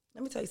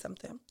Let me tell you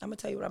something. I'm going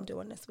to tell you what I'm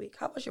doing this week.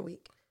 How was your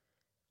week?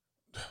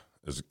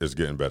 It's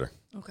getting better.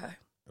 Okay.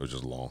 It was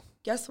just long.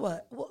 Guess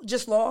what? Well,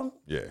 just long?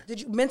 Yeah.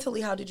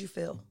 Mentally, how did you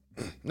feel?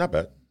 Not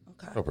bad.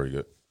 Okay. Felt pretty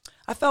good.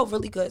 I felt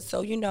really good.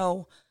 So,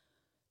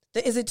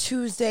 the Is It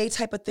Tuesday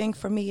type of thing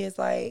for me is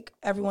like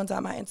everyone's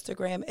on my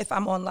Instagram. If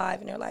I'm on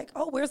live and they're like,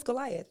 oh, where's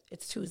Goliath?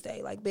 It's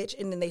Tuesday. Like, bitch.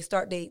 And then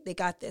they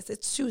got this.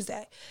 It's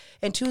Tuesday.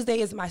 And Tuesday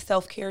is my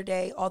self-care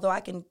day. Although I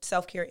can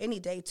self-care any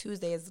day,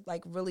 Tuesday is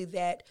like really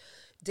that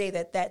day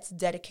that's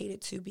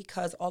dedicated to,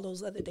 because all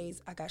those other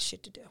days I got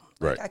shit to do.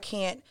 Like, right. I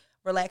can't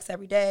relax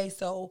every day.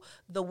 So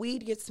the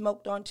weed gets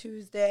smoked on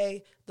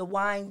Tuesday. The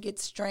wine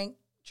gets drunk.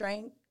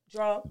 Drunk?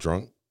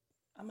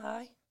 Am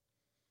I?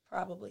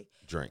 Probably.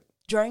 Drink.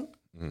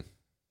 Mm.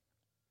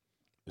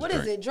 What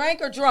is it? Drink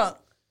or drunk?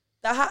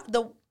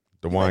 The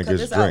wine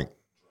gets drink.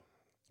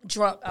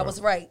 Drunk. I was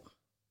right.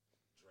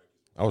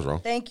 I was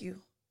wrong. Thank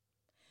you.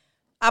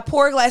 I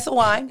pour a glass of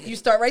wine. You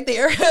start right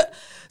there.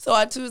 So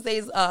on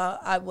Tuesdays,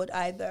 I would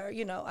either,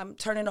 I'm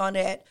turning on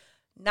that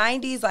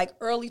 90s, like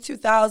early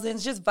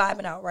 2000s, just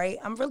vibing out, right?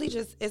 I'm really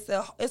just, it's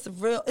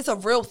a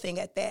real thing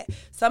at that.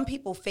 Some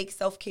people fake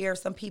self-care.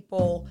 Some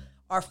people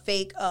are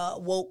fake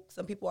woke.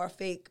 Some people are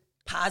fake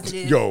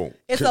positive. Yo,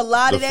 it's a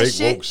lot of that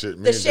shit. Woke shit.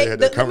 Let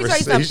me tell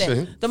you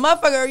something. The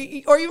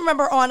motherfucker, or you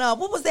remember on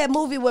what was that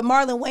movie with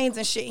Marlon Wayans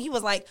and shit? He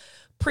was like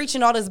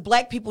preaching all this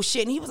black people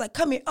shit, and he was like,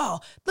 "Come here, oh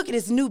look at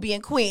this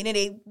Nubian queen," and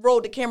they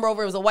rolled the camera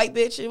over. It was a white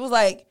bitch. It was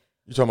like,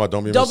 you talking about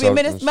Don't Be a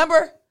Menace?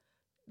 Remember?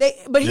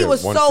 He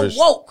was so fish,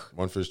 woke.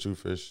 One fish, two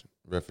fish,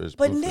 red fish.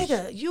 But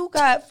nigga, fish. You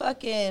got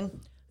fucking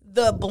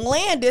the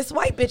blandest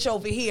white bitch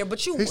over here.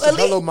 But you, he said,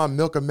 hello, my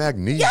milk of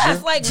magnesia.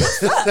 Yes, like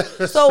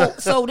what's up?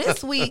 So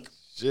this week.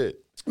 Shit.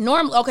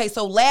 Normally, okay,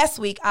 so last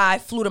week I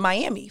flew to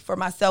Miami for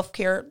my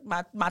self-care,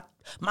 my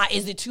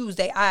Is It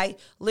Tuesday. I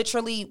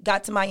literally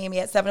got to Miami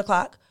at 7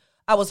 o'clock.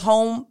 I was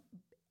home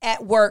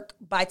at work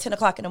by 10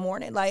 o'clock in the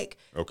morning. Like,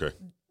 okay.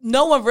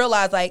 No one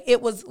realized, like,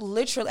 it was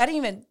literally, I didn't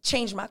even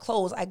change my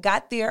clothes. I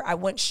got there, I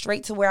went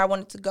straight to where I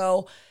wanted to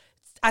go.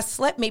 I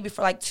slept maybe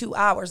for like 2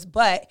 hours,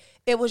 but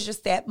it was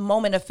just that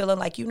moment of feeling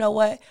like, you know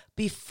what,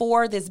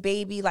 before this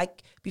baby,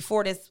 like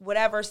before this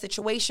whatever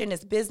situation,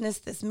 this business,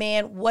 this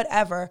man,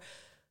 whatever,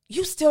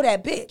 you still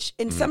that bitch.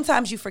 And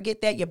sometimes you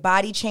forget that your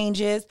body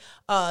changes.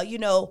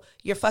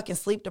 You're fucking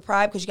sleep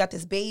deprived because you got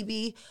this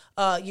baby.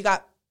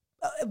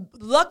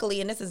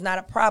 Luckily, and this is not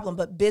a problem,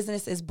 but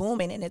business is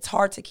booming and it's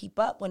hard to keep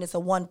up when it's a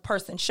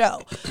one-person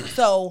show.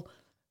 So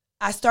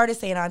I started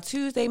saying on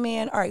Tuesday,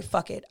 man, all right,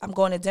 fuck it. I'm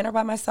going to dinner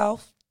by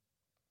myself.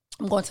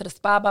 I'm going to the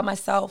spa by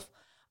myself.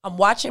 I'm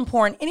watching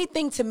porn,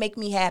 anything to make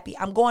me happy.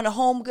 I'm going to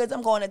Home Goods.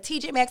 I'm going to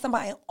TJ Maxx. I'm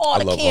buying all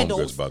the candles. I love Home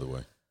Goods, by the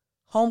way.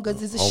 Home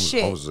Goods is a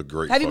shit. Home is a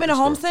great. Have you been to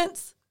Home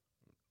Sense?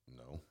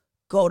 No.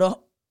 Go to.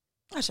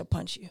 I should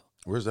punch you.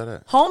 Where's that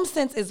at? Home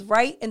Sense is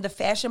right in the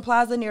Fashion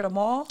Plaza near the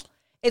mall.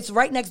 It's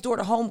right next door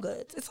to Home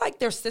Goods. It's like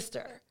their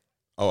sister.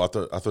 Oh, I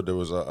thought there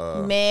was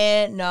a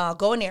man. No,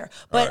 go in there.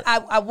 But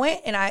right. I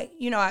went and I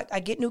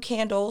get new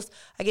candles.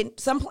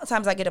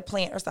 Sometimes I get a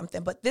plant or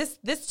something. But this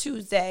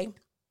Tuesday,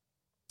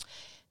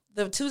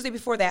 the Tuesday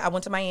before that, I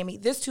went to Miami.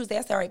 This Tuesday,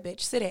 I said, all right,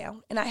 bitch, sit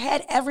down. And I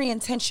had every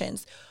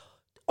intentions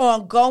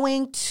on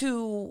going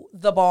to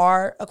the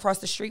bar across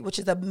the street, which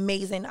is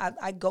amazing.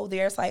 I go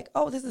there. It's like,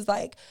 oh, this is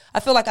like, I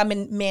feel like I'm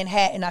in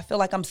Manhattan. I feel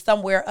like I'm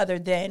somewhere other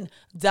than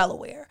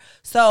Delaware.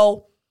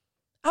 So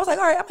I was like,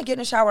 all right, I'm going to get in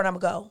the shower and I'm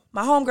going to go.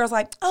 My homegirl's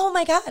like, oh,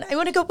 my God, I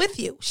want to go with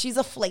you. She's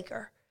a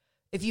flaker.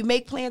 If you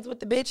make plans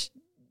with the bitch,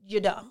 you're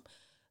dumb.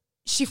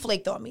 She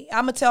flaked on me.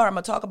 I'm going to tell her, I'm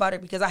going to talk about her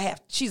because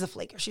she's a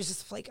flaker. She's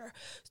just a flaker.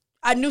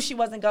 I knew she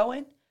wasn't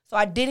going, so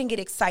I didn't get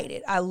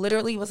excited. I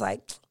literally was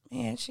like,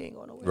 man, she ain't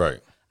going nowhere. Right.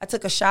 I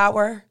took a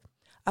shower.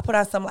 I put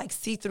on some like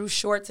see-through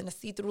shorts and a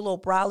see-through little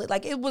bralette.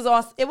 Like it was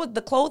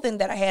the clothing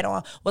that I had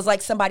on was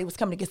like somebody was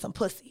coming to get some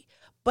pussy,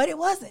 but it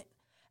wasn't.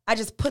 I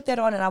just put that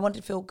on and I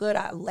wanted to feel good.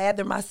 I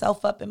lathered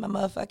myself up in my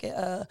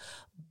motherfucking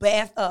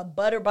bath,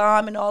 butter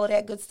bomb and all of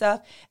that good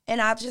stuff.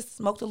 And I just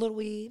smoked a little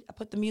weed. I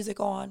put the music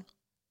on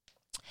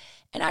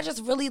and I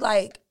just really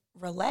like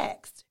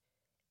relaxed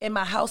and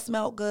my house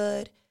smelled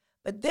good.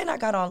 But then I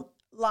got on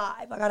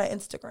live. I got on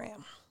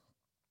Instagram,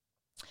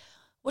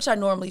 which I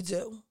normally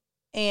do.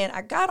 And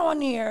I got on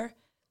there,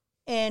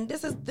 and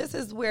this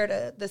is where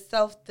the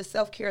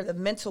self-care, the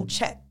mental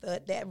check,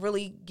 that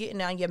really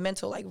getting on your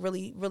mental like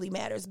really, really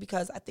matters,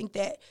 because I think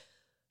that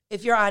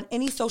if you're on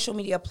any social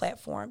media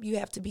platform, you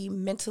have to be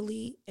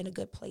mentally in a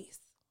good place.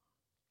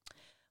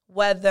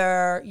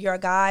 Whether you're a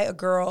guy, a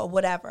girl, or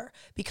whatever.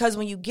 Because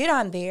when you get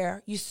on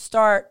there, you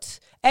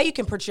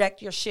can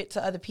project your shit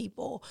to other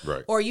people.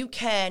 Right. Or you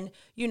can,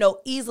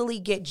 easily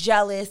get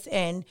jealous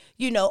and,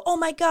 oh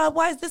my God,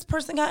 why is this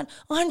person got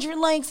 100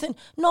 likes and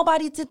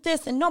nobody did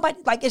this and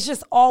nobody, like, it's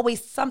just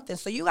always something.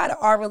 So you got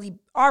to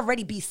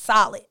already be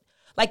solid.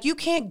 Like, you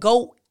can't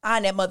go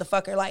on that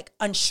motherfucker, like,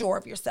 unsure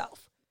of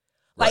yourself.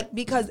 Right. Like,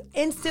 because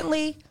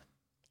instantly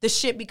the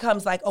shit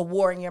becomes like a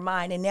war in your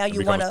mind. And now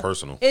you want to.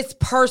 Personal. It's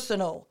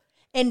personal.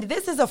 And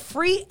this is a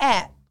free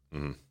app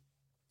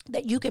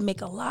that you can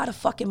make a lot of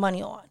fucking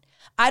money on.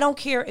 I don't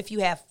care if you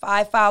have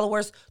 5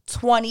 followers,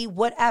 20,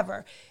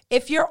 whatever.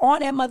 If you're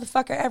on that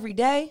motherfucker every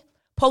day,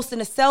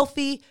 posting a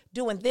selfie,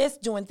 doing this,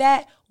 doing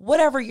that,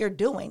 whatever you're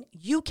doing,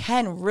 you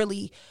can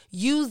really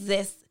use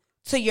this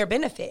to your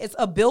benefit. It's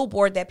a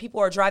billboard that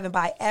people are driving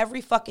by every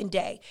fucking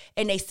day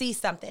and they see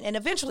something. And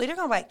eventually they're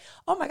going to be like,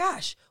 oh my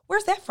gosh,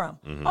 where's that from?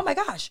 Mm-hmm. Oh my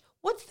gosh,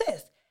 what's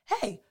this?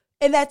 Hey,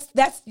 and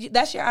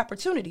that's your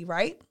opportunity,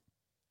 right?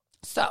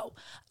 So,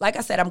 like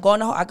I said, I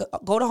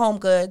go to Home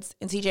Goods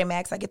and TJ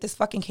Maxx. I get this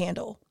fucking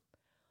candle.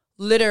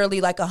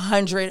 Literally, like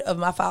 100 of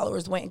my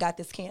followers went and got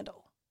this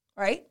candle,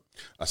 right?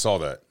 I saw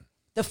that.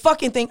 The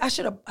fucking thing. I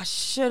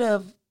should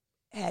have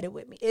had it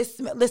with me.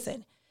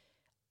 Listen,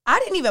 I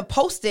didn't even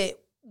post it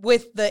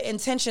with the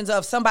intentions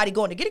of somebody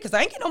going to get it because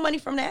I ain't get no money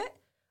from that.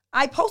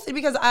 I posted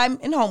because I'm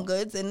in Home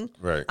Goods and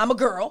I'm a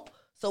girl,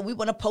 so we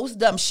want to post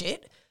dumb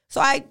shit.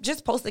 So I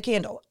just post the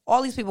candle.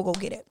 All these people go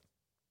get it.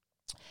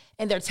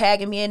 And they're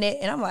tagging me in it.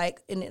 And I'm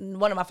like, and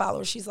one of my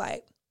followers, she's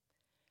like,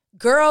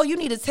 girl, you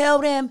need to tell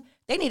them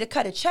they need to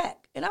cut a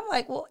check. And I'm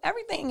like, well,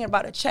 everything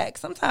about a check.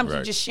 Sometimes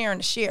you're just sharing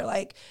to share.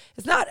 Like,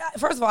 it's not,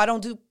 first of all, I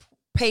don't do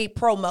paid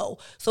promo.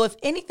 So if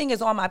anything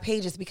is on my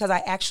page, it's because I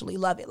actually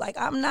love it. Like,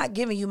 I'm not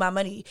giving you my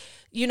money,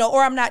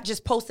 or I'm not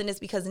just posting this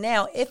because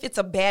now if it's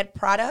a bad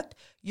product,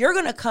 you're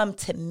going to come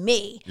to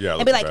me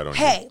and be like,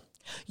 hey,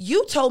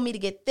 you told me to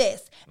get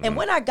this. And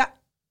when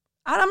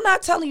I'm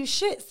not telling you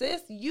shit,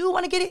 sis. You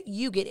want to get it,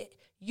 you get it.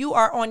 You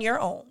are on your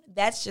own.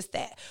 That's just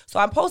that. So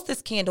I post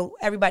this candle.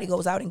 Everybody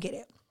goes out and get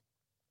it.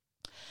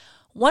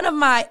 One of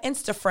my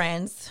Insta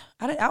friends,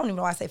 I don't even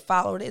know why I say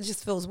followed. It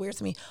just feels weird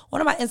to me.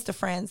 One of my Insta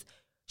friends,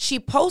 she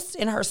posts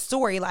in her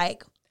story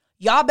like,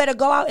 y'all better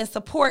go out and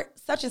support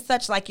such and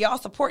such. Like, y'all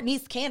supporting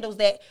these candles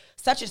that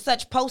such and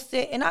such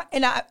posted.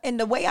 And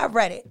the way I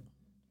read it,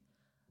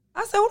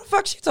 I said, who the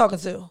fuck she talking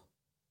to?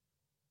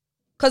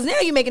 Because now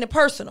you're making it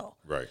personal.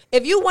 Right.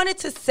 If you wanted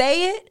to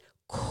say it,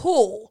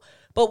 cool.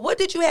 But what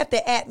did you have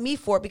to at me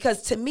for?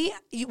 Because to me,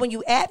 when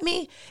you at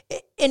me,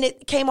 and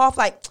it came off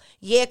like,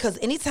 yeah, because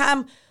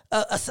anytime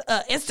a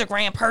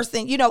Instagram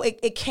person,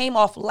 it came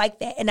off like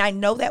that. And I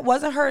know that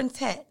wasn't her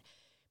intent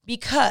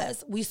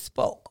because we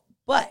spoke.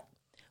 But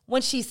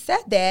when she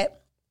said that,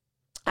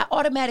 I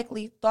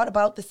automatically thought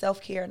about the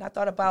self-care and I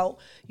thought about,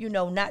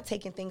 not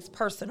taking things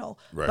personal.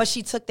 Right. But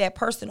she took that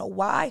personal.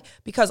 Why?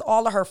 Because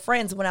all of her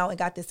friends went out and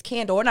got this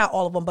candle, or not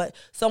all of them, but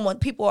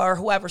people or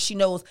whoever she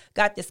knows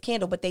got this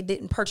candle, but they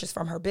didn't purchase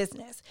from her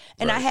business.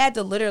 And I had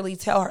to literally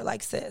tell her,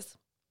 like, sis,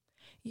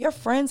 your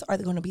friends are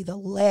going to be the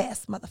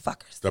last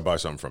motherfuckers that buy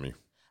something from you.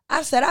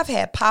 I said, I've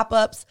had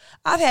pop-ups.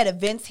 I've had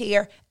events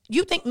here.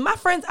 You think my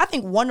friends, I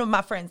think one of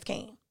my friends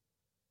came.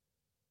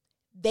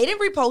 They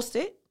didn't repost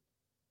it.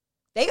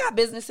 They got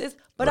businesses,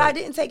 but I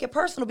didn't take it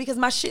personal because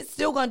my shit's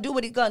still going to do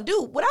what it's going to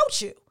do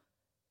without you.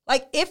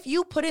 Like, if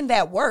you put in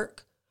that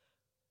work,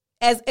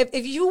 as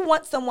if you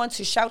want someone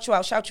to shout you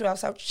out,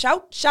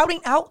 shouting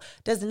out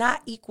does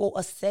not equal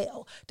a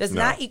sale, does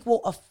not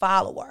equal a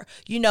follower.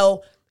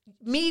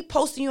 Me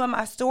posting you on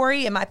my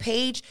story and my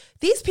page,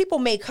 these people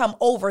may come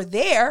over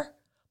there,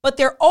 but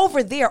they're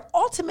over there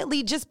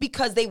ultimately just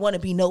because they want to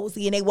be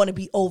nosy and they want to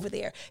be over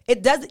there.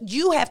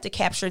 You have to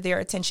capture their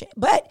attention,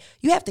 but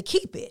you have to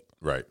keep it.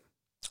 Right.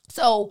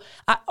 So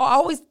I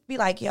always be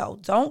like, yo,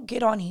 don't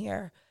get on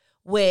here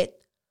with,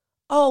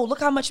 oh, look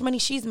how much money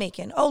she's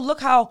making. Oh,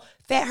 look how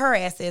fat her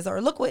ass is,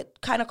 or look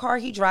what kind of car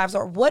he drives,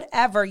 or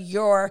whatever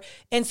your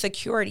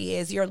insecurity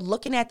is. You're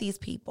looking at these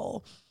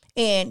people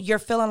and you're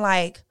feeling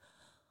like,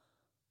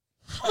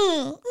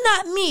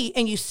 not me.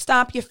 And you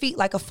stomp your feet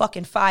like a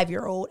fucking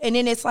 5-year-old. And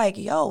then it's like,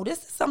 yo, this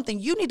is something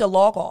you need to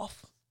log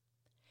off.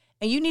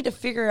 And you need to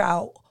figure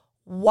out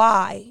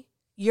why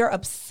you're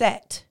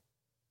upset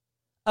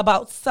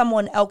about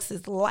someone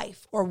else's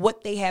life or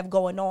what they have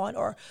going on,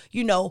 or,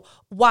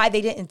 why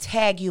they didn't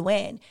tag you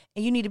in.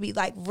 And you need to be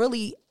like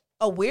really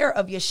aware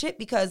of your shit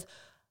because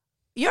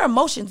your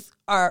emotions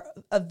are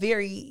a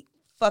very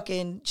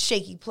fucking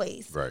shaky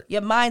place. Right.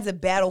 Your mind's a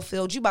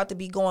battlefield. You about to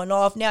be going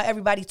off. Now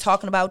everybody's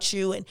talking about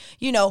you. And,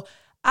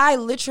 I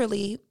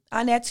literally,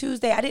 on that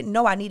Tuesday, I didn't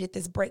know I needed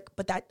this break,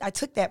 but I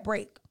took that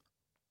break.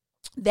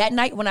 That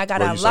night when I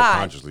got on live, you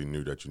subconsciously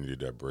knew that you needed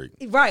that break.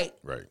 Right.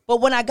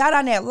 But when I got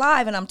on that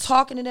live and I'm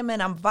talking to them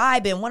and I'm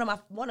vibing,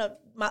 one of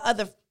my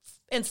other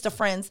Insta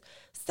friends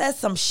says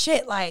some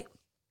shit like,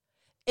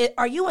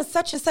 are you and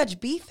such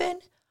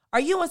beefing? Are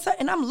you and such?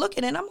 And I'm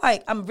looking and I'm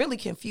like, I'm really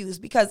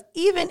confused because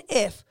even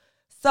if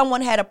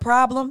someone had a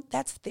problem,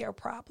 that's their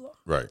problem.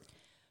 Right.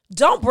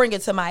 Don't bring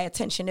it to my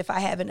attention if I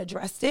haven't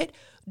addressed it.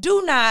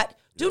 Do not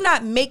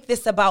make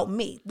this about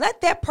me.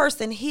 Let that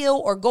person heal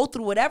or go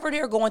through whatever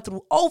they're going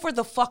through over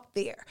the fuck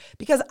there.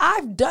 Because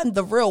I've done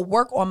the real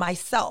work on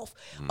myself.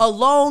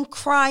 Alone,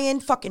 crying,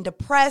 fucking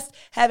depressed,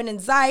 having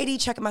anxiety,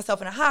 checking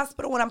myself in a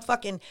hospital when I'm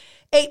fucking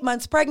 8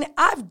 months pregnant.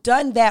 I've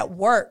done that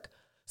work.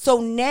 So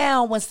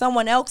now when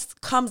someone else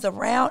comes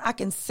around, I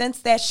can sense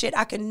that shit.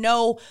 I can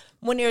know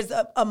when there's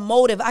a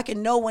motive. I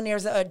can know when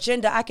there's an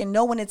agenda. I can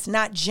know when it's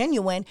not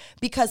genuine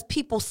because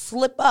people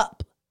slip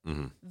up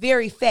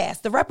very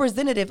fast. The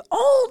representative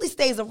only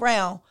stays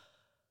around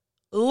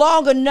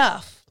long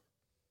enough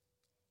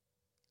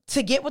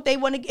to get what they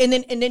want to, and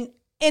then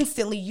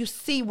instantly you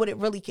see what it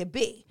really could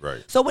be.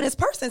 Right. So when this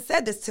person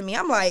said this to me,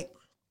 I'm like,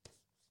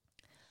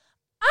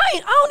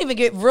 I don't even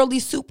get really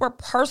super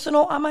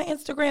personal on my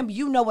Instagram.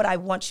 You know what I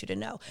want you to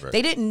know. Right.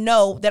 They didn't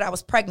know that I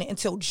was pregnant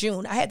until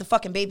June. I had the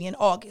fucking baby in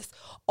August.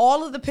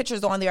 All of the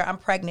pictures on there, I'm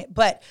pregnant.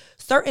 But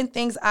certain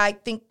things I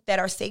think that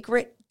are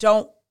sacred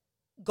don't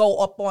go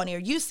up on here.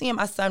 You seeing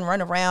my son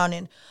run around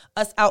and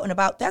us out and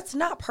about, that's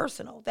not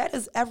personal. That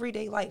is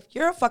everyday life.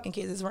 Your fucking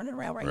kid is running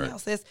around right now,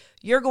 sis.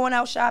 You're going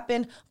out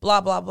shopping, blah,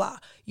 blah, blah.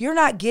 You're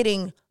not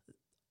getting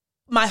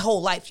my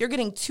whole life. You're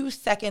getting 2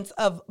 seconds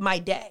of my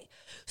day.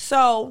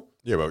 So...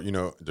 yeah, but you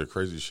know, the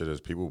crazy shit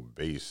is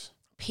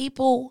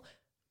people,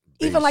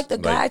 even like the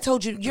guy I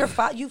told you, you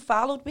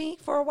followed me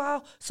for a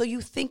while, so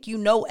you think you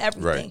know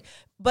everything. Right.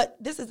 But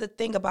this is the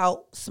thing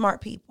about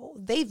smart people.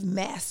 They've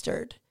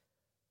mastered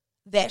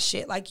that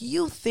shit. Like,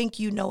 you think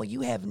you know,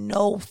 you have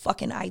no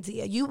fucking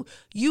idea.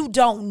 You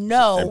don't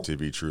know.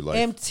 MTV True Life.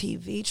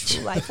 MTV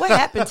True Life. What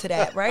happened to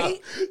that,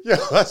 right? Yeah,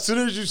 as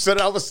soon as you said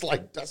it, I was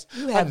like,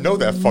 I know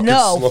that fucking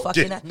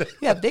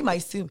slogan. They might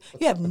sue.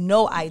 You have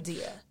no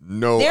idea.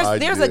 Idea.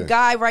 There's a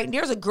guy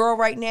there's a girl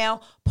right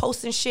now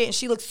posting shit, and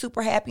she looks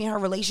super happy in her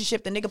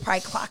relationship. The nigga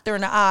probably clocked her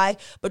in the eye,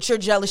 but you're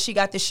jealous she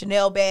got the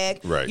Chanel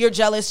bag. Right. You're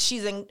jealous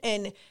she's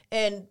in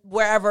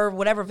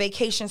whatever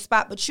vacation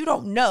spot, but you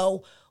don't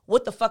know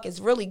what the fuck is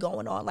really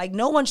going on. Like,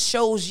 no one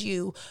shows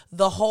you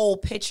the whole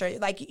picture.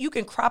 Like, you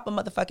can crop a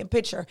motherfucking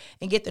picture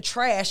and get the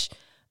trash,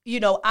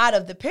 out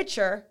of the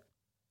picture,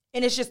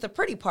 and it's just the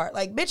pretty part.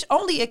 Like, bitch,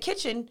 only a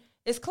kitchen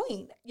is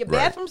clean. Your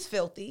bathroom's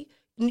filthy.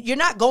 You're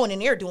not going in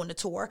there doing the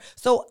tour.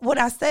 So what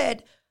I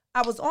said,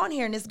 I was on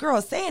here and this girl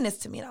is saying this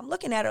to me, and I'm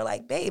looking at her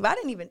like, babe, I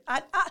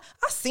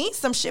seen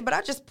some shit, but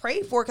I just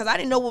prayed for it because I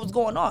didn't know what was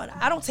going on.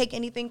 I don't take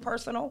anything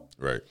personal.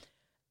 Right.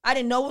 I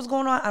didn't know what's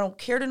going on. I don't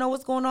care to know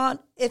what's going on.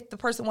 If the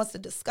person wants to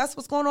discuss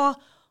what's going on,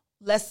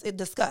 let's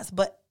discuss.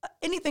 But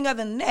anything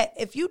other than that,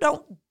 if you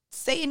don't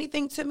say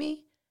anything to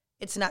me,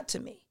 it's not to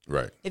me.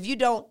 Right. If you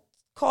don't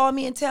call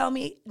me and tell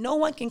me, no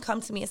one can come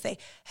to me and say,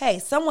 hey,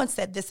 someone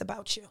said this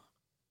about you.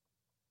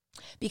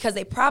 Because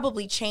they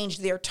probably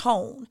changed their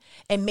tone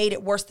and made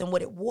it worse than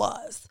what it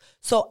was.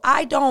 So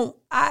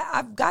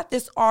I've got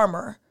this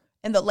armor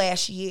in the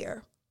last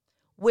year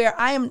where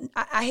I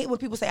hate when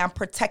people say I'm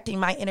protecting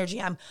my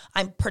energy. I'm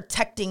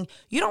protecting.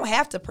 You don't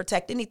have to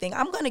protect anything.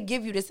 I'm going to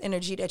give you this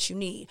energy that you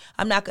need.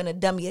 I'm not going to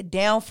dummy it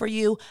down for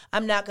you.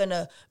 I'm not going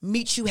to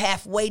meet you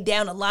halfway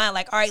down the line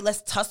like, all right,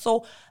 let's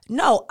tussle.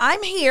 No,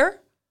 I'm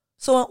here.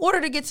 So in order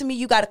to get to me,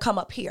 you got to come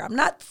up here. I'm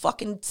not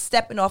fucking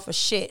stepping off of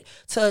shit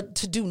to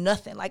do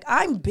nothing. Like,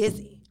 I'm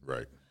busy.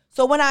 Right.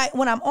 So when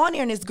I'm on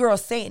here and this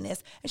girl's saying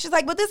this, and she's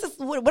like, but this is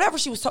whatever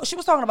she was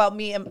talking about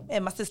me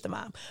and my sister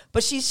mom.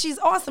 But she's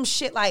on some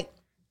shit like,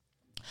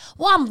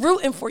 well, I'm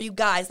rooting for you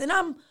guys, and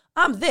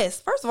I'm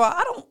this. First of all,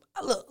 I don't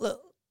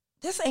look.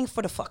 This ain't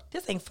for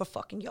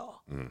fucking y'all.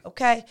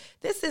 Okay,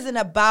 this isn't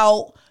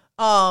about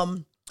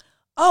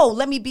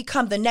let me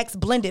become the next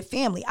blended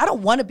family. I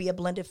don't want to be a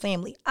blended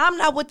family. I'm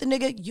not with the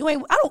nigga. You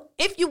ain't. I don't.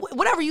 If you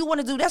whatever you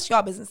want to do, that's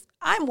your business.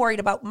 I'm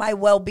worried about my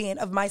well-being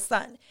of my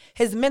son,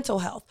 his mental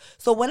health.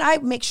 So when I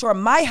make sure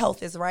my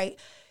health is right,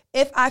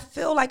 if I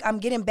feel like I'm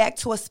getting back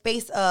to a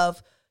space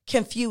of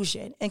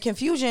confusion. And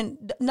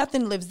confusion,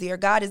 nothing lives there.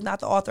 God is not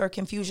the author of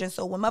confusion.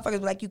 So when motherfuckers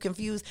be like, you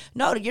confused,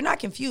 no, you're not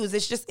confused.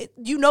 It's just,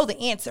 you know the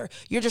answer.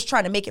 You're just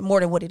trying to make it more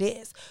than what it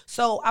is.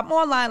 So I'm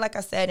online, like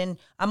I said, and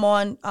I'm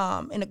on,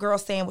 and the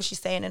girl's saying what she's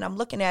saying, and I'm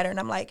looking at her, and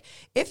I'm like,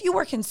 if you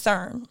were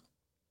concerned,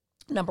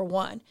 number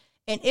one,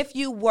 and if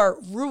you were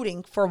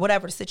rooting for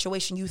whatever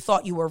situation you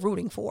thought you were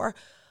rooting for,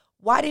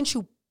 why didn't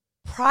you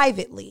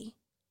privately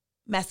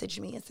message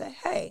me and say,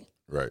 hey,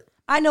 right,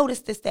 I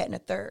noticed this, that, and the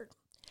third.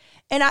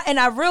 And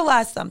I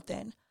realized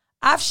something.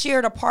 I've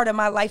shared a part of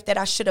my life that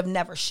I should have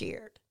never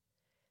shared.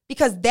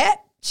 Because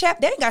that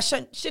ain't got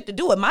shit to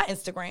do with my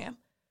Instagram.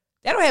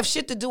 That don't have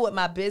shit to do with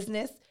my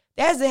business.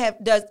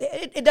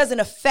 It doesn't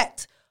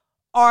affect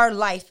our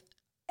life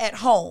at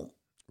home.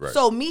 Right.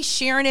 So me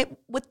sharing it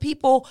with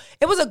people,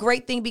 it was a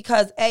great thing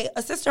because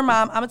a sister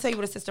mom, I'm going to tell you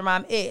what a sister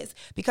mom is,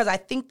 because I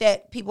think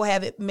that people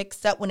have it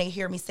mixed up when they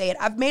hear me say it.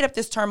 I've made up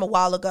this term a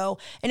while ago,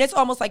 and it's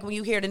almost like when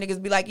you hear the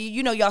niggas be like,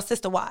 you know, y'all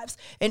sister wives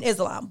in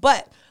Islam.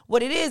 But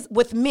what it is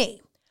with me,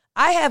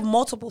 I have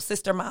multiple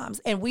sister moms,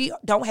 and we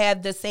don't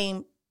have the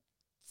same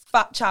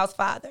child's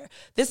father.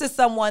 This is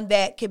someone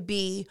that could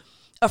be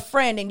a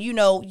friend, and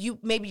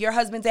maybe your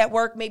husband's at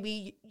work,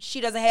 maybe she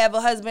doesn't have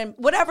a husband,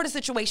 whatever the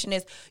situation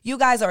is, you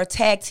guys are a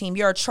tag team,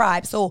 you're a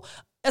tribe. So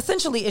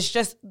essentially it's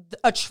just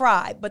a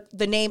tribe, but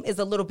the name is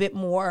a little bit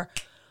more,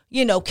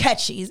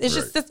 catchy. It's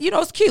just,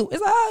 it's cute.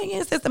 It's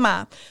like, sister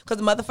mom. Because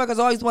the motherfuckers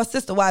always want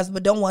sister wives,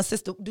 but don't want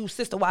do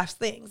sister wives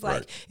things.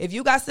 Like, if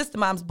you got sister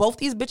moms, both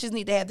these bitches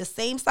need to have the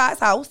same size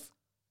house.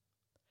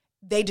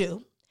 They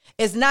do.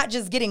 It's not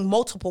just getting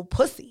multiple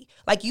pussy.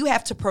 Like, you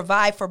have to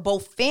provide for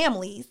both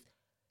families,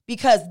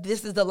 because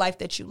this is the life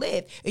that you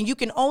live. And you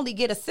can only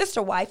get a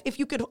sister wife if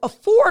you could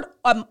afford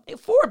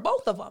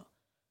both of them.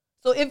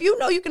 So if you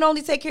know you can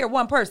only take care of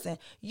one person,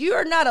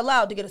 you're not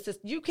allowed to get a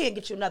sister. You can't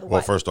get you another wife.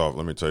 Well, first off,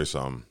 let me tell you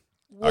something.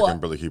 What? I can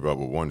barely keep up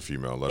with one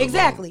female. Let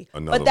exactly.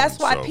 But that's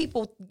why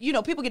people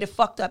get it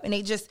fucked up and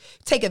they just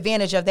take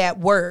advantage of that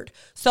word.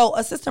 So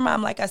a sister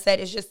mom, like I said,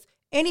 is just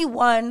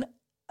anyone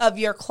of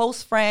your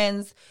close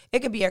friends. It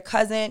could be your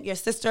cousin, your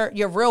sister,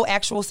 your real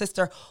actual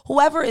sister,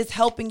 whoever is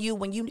helping you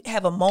when you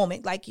have a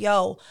moment like,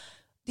 yo,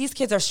 these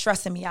kids are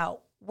stressing me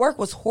out. Work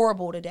was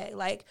horrible today.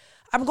 Like,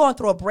 I'm going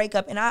through a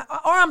breakup and I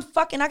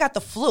got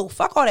the flu.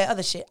 Fuck all that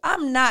other shit.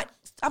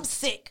 I'm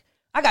sick.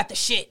 I got the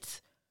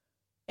shits.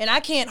 And I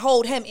can't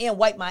hold him and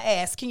wipe my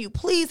ass. Can you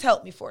please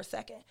help me for a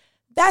second?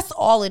 That's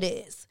all it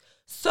is.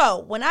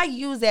 So when I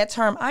use that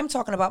term, I'm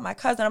talking about my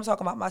cousin. I'm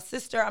talking about my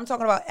sister. I'm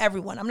talking about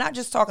everyone. I'm not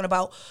just talking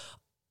about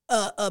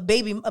I'm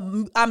baby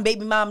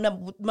mom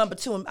number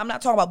 2. I'm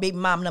not talking about baby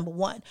mom number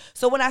 1.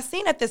 So when I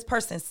seen that this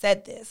person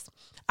said this,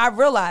 I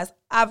realized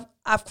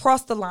I've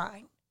crossed the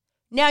line.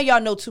 Now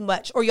y'all know too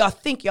much, or y'all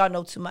think y'all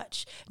know too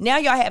much. Now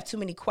y'all have too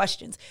many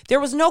questions. There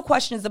was no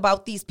questions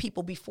about these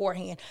people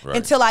beforehand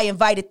until I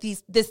invited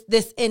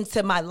this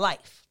into my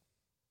life.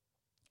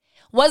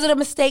 Was it a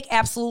mistake?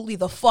 Absolutely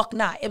the fuck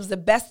not. It was the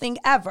best thing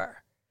ever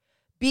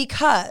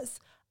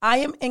because I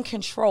am in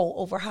control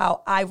over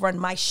how I run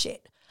my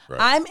shit.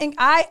 Right.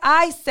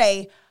 I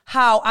say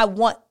how I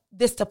want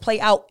this to play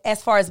out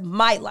as far as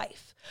my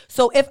life.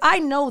 So if I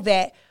know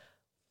that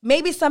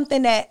maybe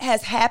something that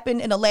has happened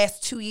in the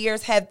last 2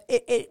 years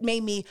it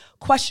made me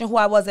question who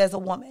I was as a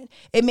woman.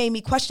 It made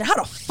me question, how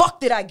the fuck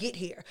did I get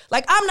here?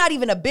 Like, I'm not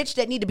even a bitch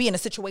that need to be in a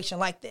situation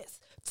like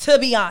this, to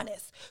be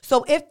honest.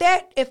 So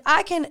if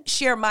I can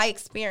share my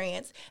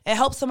experience and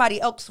help somebody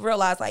else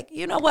realize, like,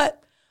 you know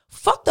what?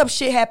 Fucked up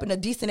shit happen to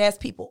decent ass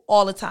people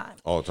all the time.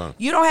 All the time.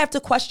 You don't have to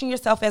question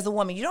yourself as a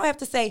woman. You don't have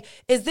to say,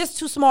 is this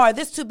too small or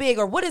this too big,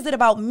 or what is it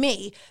about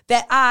me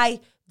that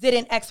I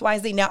didn't X, Y,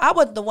 and Z. Now, I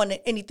wasn't the one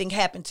that anything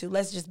happened to.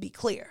 Let's just be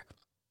clear.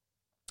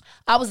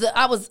 I'm the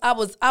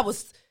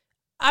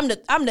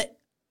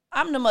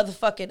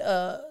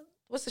motherfucking,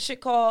 what's the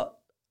shit called?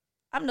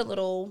 I'm the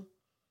little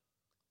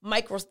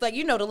micro, like,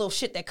 the little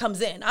shit that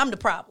comes in. I'm the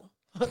problem.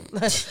 Put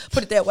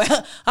it that way.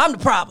 I'm the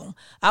problem.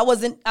 I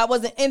wasn't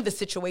in the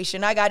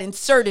situation. I got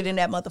inserted in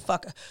that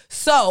motherfucker.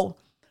 So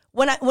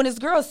when this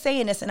girl is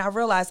saying this, and I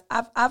realize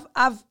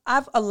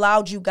I've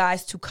allowed you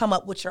guys to come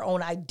up with your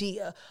own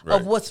idea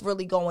of what's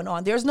really going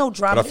on. There's no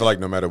drama. But I feel like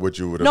no matter what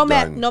you would have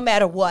done, no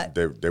matter what,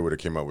 they would have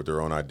came up with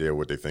their own idea of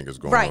what they think is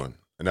going on,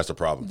 and that's the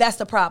problem. That's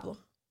the problem.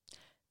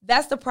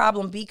 That's the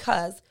problem,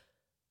 because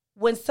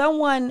when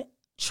someone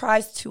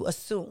tries to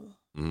assume,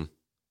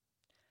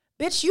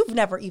 bitch, you've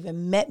never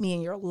even met me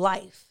in your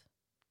life.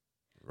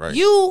 Right.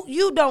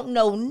 You don't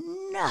know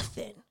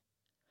nothing.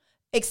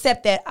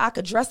 Except that I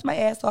could dress my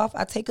ass off.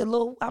 I take a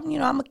little, I'm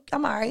all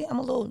right. I'm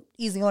a little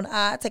easy on the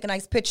eye. I take a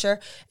nice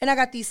picture. And I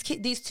got these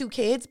 2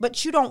 kids,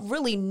 but you don't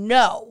really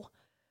know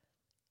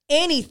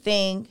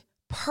anything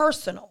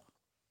personal.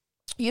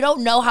 You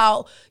don't know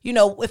how,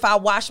 if I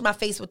wash my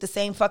face with the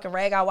same fucking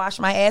rag I wash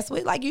my ass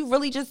with. Like, you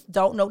really just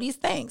don't know these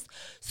things.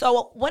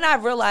 So when I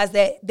realized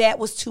that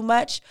was too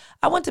much,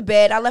 I went to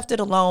bed. I left it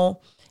alone.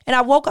 And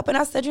I woke up and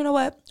I said, you know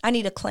what? I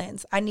need a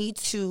cleanse. I need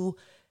to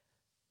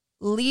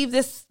leave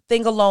this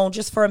thing alone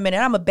just for a minute.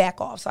 I'm a back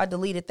off. So I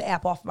deleted the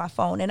app off my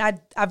phone. And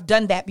I've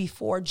done that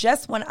before,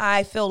 just when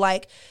I feel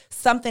like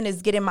something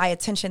is getting my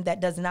attention that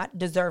does not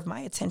deserve my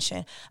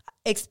attention.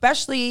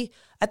 Especially,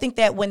 I think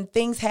that when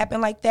things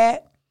happen like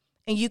that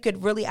and you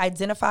could really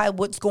identify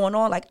what's going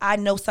on, like, I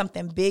know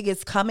something big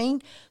is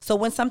coming. So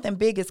when something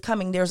big is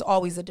coming, there's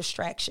always a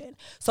distraction.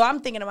 So I'm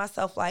thinking to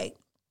myself, like,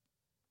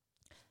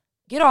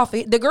 get off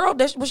it. The girl,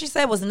 what she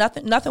said was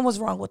nothing was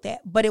wrong with that.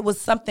 But it was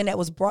something that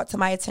was brought to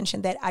my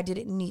attention that I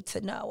didn't need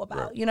to know about.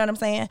 Right. You know what I'm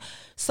saying?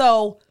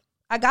 So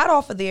I got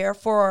off of there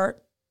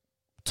for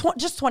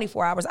just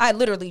 24 hours. I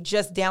literally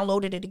just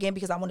downloaded it again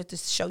because I wanted to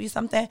show you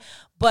something.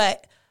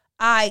 But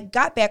I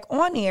got back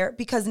on there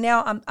because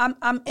now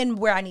I'm in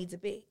where I need to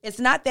be. It's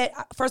not that,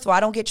 first of all, I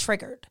don't get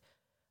triggered.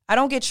 I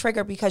don't get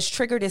triggered because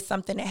triggered is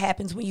something that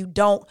happens when you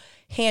don't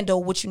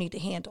handle what you need to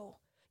handle.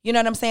 You know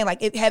what I'm saying? Like,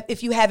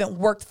 if you haven't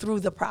worked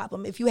through the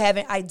problem, if you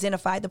haven't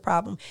identified the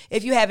problem,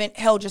 if you haven't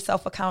held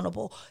yourself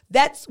accountable,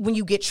 that's when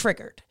you get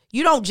triggered.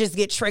 You don't just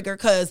get triggered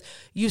because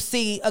you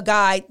see a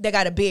guy that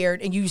got a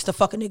beard and you used to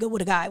fuck a nigga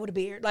with a guy with a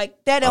beard.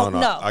 Like, that don't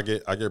know. I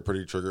get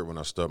pretty triggered when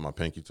I stub my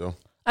pinky toe.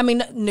 I mean,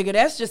 nigga,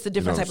 that's just a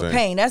different type of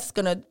pain. That's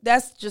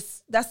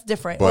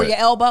different. But, or your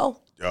elbow.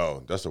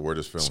 Oh, that's the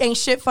weirdest feeling. Ain't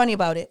shit funny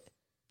about it.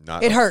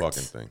 Not it hurts.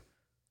 Fucking thing.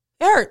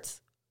 It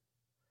hurts.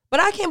 But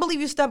I can't believe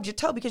you stubbed your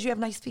toe because you have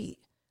nice feet.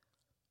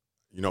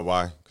 You know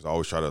why? Because I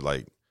always try to,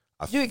 like,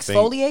 do you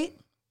exfoliate?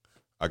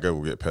 I go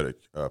get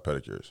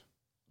pedicures.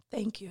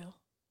 Thank you.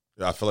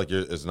 Yeah, I feel like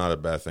it's not a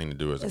bad thing to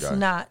do as a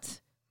guy.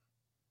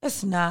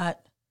 It's not.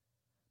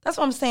 That's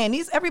what I'm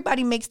saying.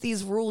 Everybody makes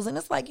these rules, and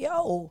it's like,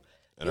 yo,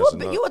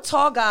 you a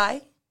tall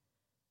guy.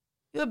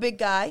 You a big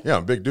guy. Yeah,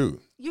 I'm a big dude.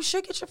 You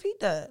should get your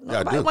feet done.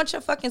 Nobody wants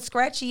your fucking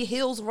scratchy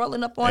heels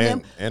rolling up on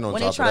them and on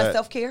when top they try of that,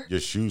 self-care. Your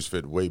shoes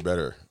fit way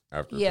better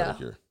after a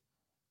pedicure.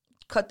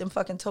 cut them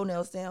fucking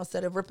toenails down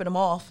instead of ripping them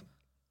off.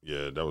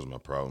 Yeah, that was my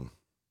problem.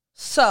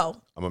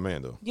 So I'm a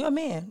man, though. You're a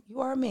man.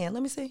 You are a man.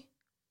 Let me see.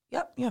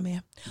 Yep, you're a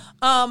man.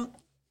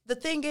 The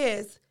thing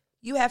is,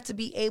 you have to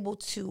be able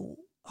to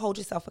hold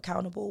yourself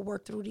accountable,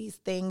 work through these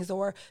things,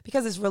 or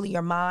because it's really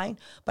your mind.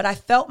 But I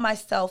felt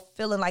myself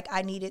feeling like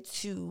I needed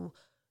to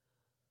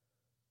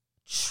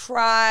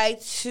try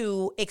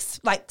to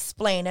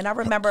explain. And I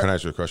remember. Can I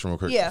ask you a question real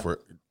quick? Yeah.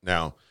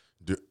 Now,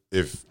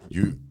 if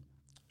you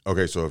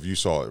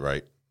saw it,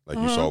 right? Like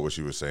you saw what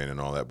she was saying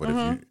and all that, but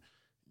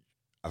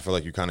I feel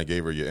like you kind of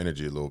gave her your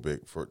energy a little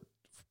bit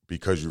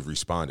because you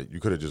responded. You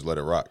could have just let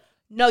it rock.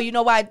 No, you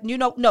know why?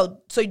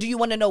 No. So do you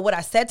want to know what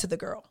I said to the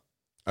girl?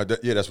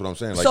 Yeah, that's what I'm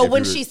saying. Like, so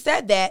when she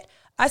said that,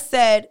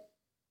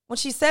 when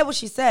she said what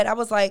she said, I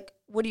was like,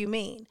 what do you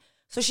mean?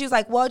 So she was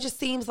like, well, it just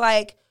seems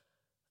like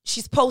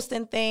she's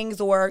posting things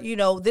or,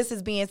 this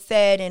is being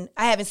said and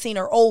I haven't seen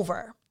her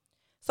over.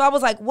 So I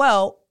was like,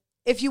 well,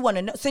 if you want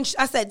to know, since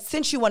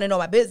you want to know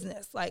my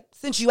business, like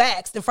since you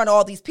asked in front of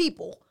all these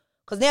people,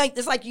 because now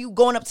it's like you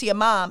going up to your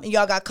mom and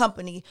y'all got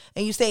company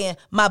and you saying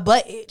my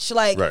butt itch.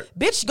 Like, right.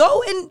 Bitch,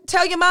 go and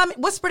tell your mom,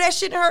 whisper that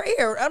shit in her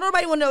ear. I don't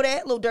nobody want to know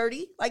that, a little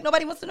dirty. Like,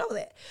 nobody wants to know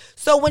that.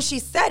 So when she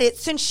said it,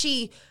 since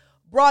she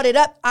brought it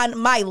up on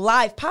my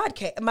live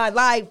podcast, my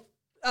live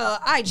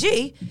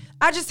IG,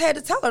 I just had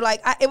to tell her,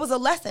 like, it was a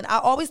lesson. I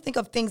always think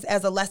of things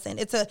as a lesson.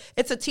 It's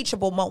a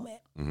teachable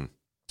moment. Mm-hmm.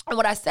 And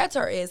what I said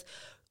to her is,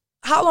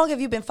 how long have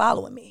you been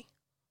following me?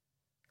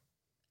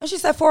 And she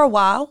said, for a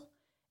while.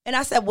 And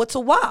I said, what's a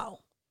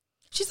while?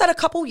 She said, a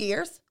couple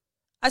years.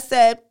 I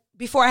said,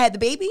 before I had the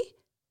baby?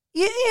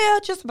 Yeah,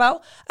 just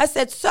about. I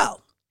said,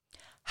 so,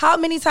 how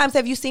many times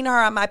have you seen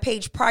her on my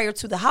page prior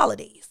to the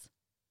holidays?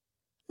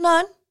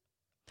 None.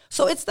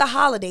 So it's the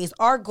holidays.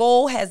 Our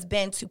goal has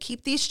been to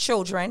keep these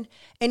children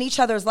in each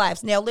other's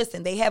lives. Now,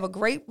 listen, they have a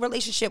great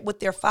relationship with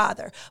their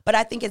father, but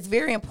I think it's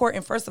very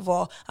important. First of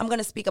all, I'm going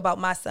to speak about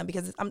my son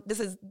because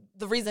this is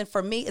the reason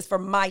for me is for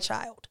my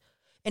child,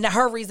 and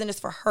her reason is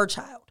for her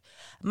child.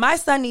 My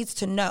son needs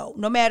to know,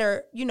 no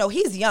matter,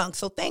 he's young,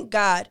 so thank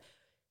God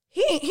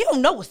he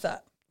don't know what's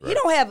up. Right. He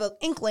don't have an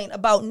inkling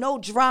about no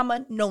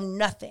drama, no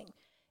nothing.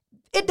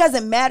 It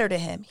doesn't matter to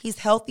him. He's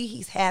healthy.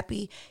 He's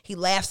happy. He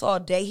laughs all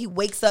day. He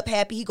wakes up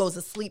happy. He goes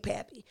to sleep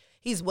happy.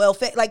 He's well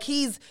fed. Like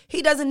he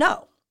doesn't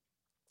know.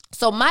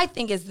 So my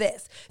thing is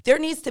this. There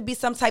needs to be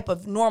some type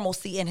of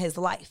normalcy in his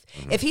life.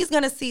 Mm-hmm. If he's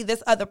going to see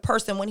this other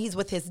person when he's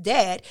with his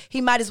dad,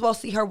 he might as well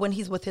see her when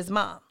he's with his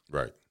mom.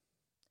 Right.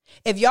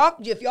 If y'all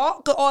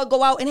could all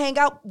go out and hang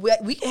out,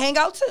 we can hang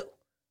out too.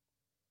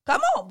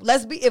 Come on.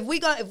 If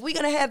we're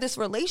gonna have this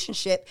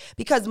relationship,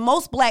 because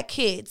most black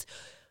kids,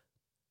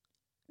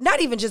 not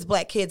even just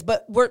black kids,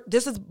 but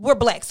we're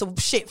black, so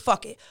shit,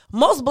 fuck it.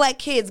 Most black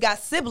kids got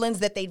siblings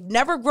that they've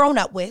never grown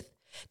up with,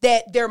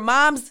 that their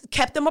moms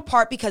kept them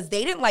apart because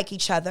they didn't like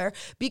each other,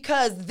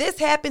 because this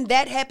happened,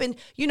 that happened.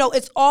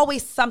 It's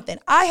always something.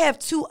 I have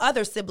 2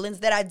 other siblings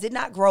that I did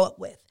not grow up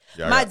with.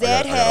 Yeah, My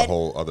dad had I got a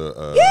whole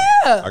other.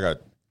 Yeah. I got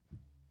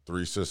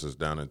 3 sisters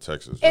down in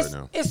Texas right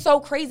now. It's so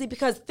crazy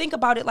because think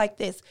about it like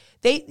this.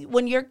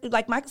 When you're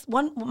like my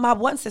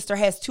one sister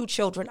has 2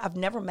 children. I've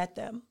never met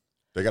them.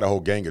 They got a whole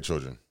gang of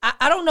children.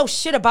 I don't know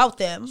shit about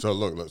them. So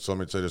look, so let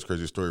me tell you this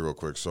crazy story real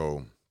quick.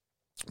 So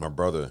my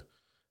brother,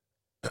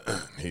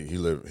 we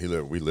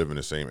live in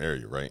the same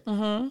area, right?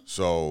 Mm-hmm.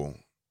 So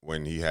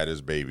when he had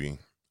his baby,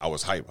 I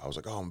was hyped. I was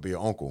like, oh, I'm gonna be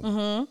an uncle.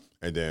 Mm-hmm.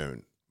 And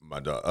then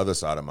the other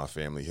side of my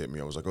family hit me.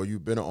 I was like, oh,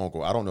 you've been an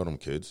uncle. I don't know them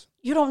kids.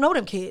 You don't know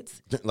them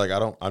kids. Like,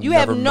 I've you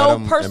never have no met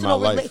them personal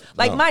in my life.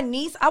 Like no. my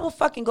niece, I would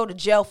fucking go to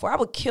jail for. I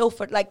would kill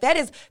for. Like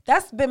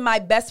that's been my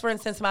best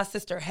friend since my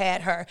sister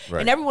had her.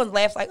 Right. And everyone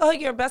laughs like, oh,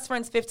 your best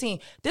friend's 15.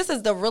 This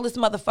is the realest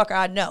motherfucker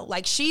I know.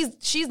 Like she's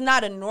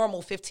not a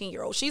normal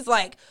 15-year-old. She's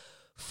like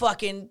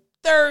fucking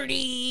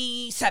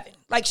 37.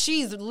 Like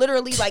she's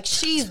literally like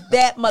she's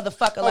that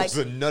motherfucker. Like it's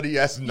a nutty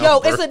ass number.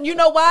 Yo, you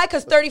know why?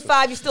 Because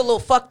 35, you're still a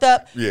little fucked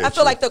up. Yeah, I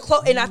feel like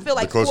and I feel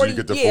like 40.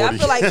 Yeah, 40. I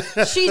feel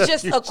like she's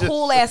just a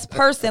cool ass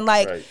person.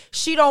 Like right.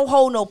 She don't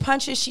hold no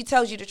punches. She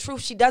tells you the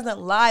truth. She doesn't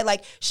lie.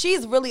 Like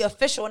she's really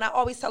official. And I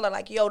always tell her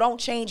like, yo, don't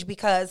change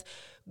because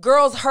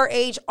girls her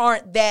age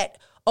aren't that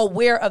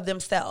aware of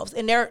themselves,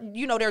 and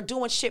they're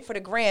doing shit for the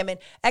gram and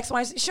X,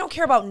 Y, Z. She don't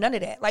care about none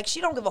of that. Like she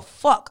don't give a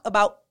fuck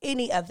about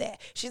any of that.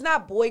 She's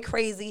not boy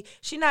crazy.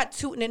 She's not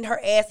tooting in her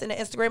ass in the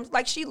Instagram.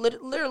 Like she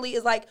literally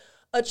is like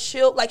a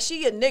chill. Like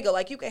she a nigga.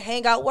 Like you can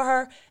hang out with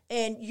her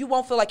and you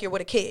won't feel like you're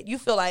with a kid. You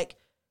feel like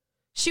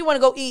she want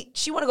to go eat.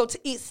 She want to go to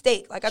eat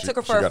steak. Like I took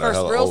her for her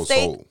first real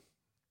steak.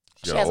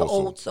 She has an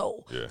old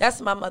soul. Yeah. That's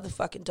my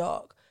motherfucking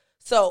dog.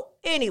 So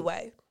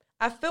anyway.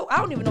 I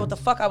don't even know what the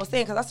fuck I was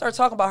saying because I started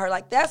talking about her.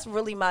 Like, that's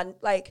really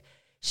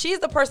she's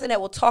the person that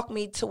will talk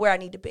me to where I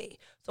need to be.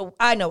 So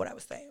I know what I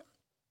was saying.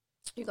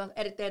 You're going to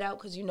edit that out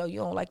because you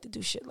don't like to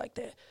do shit like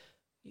that.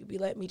 You be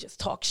letting me just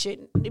talk shit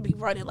and it be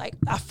running like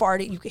I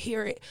farted. You could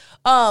hear it.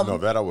 No,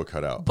 that I would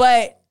cut out.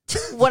 But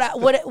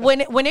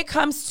when it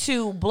comes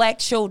to black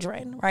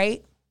children,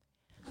 right,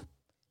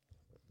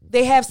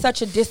 they have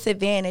such a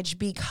disadvantage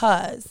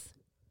because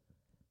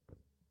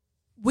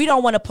we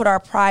don't want to put our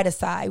pride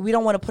aside. We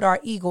don't want to put our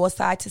ego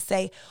aside to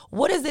say,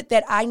 what is it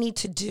that I need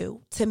to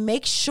do to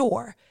make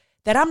sure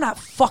that I'm not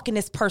fucking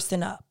this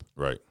person up?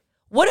 Right.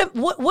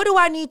 What do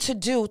I need to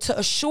do to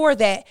assure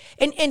that?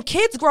 And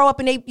kids grow up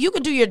and you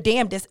can do your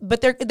damnedest,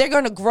 but they're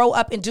going to grow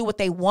up and do what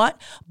they want.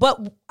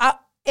 But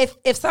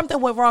if something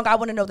went wrong, I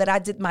want to know that I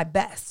did my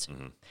best.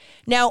 Mm-hmm.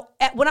 Now,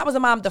 when I was a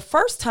mom the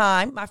first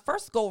time, my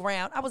first go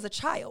round, I was a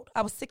child.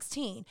 I was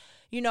 16.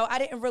 I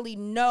didn't really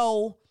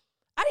know.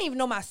 I didn't even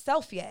know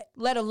myself yet,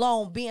 let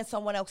alone being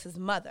someone else's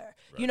mother.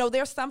 Right.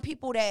 There's some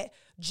people that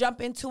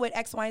jump into it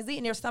X, Y, and Z,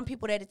 and there's some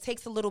people that it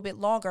takes a little bit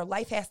longer.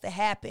 Life has to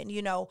happen.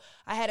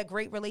 I had a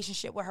great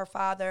relationship with her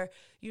father,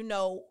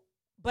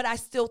 but I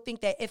still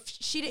think that if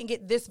she didn't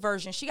get this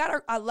version, she got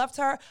her. I loved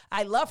her.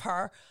 I love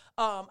her.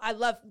 I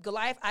love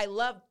Goliath. I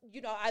love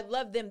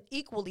them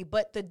equally,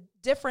 but the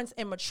difference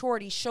in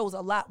maturity shows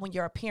a lot when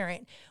you're a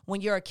parent, when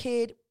you're a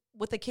kid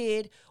with a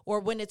kid,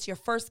 or when it's your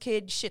first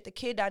kid, the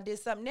kid I did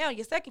something. Now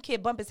your second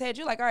kid bump his head,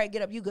 you're like, all right,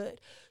 get up, you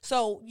good.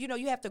 So,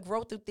 you have to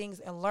grow through things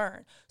and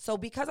learn. So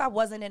because I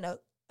wasn't in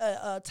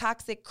a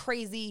toxic,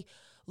 crazy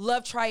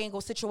love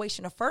triangle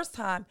situation the first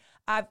time,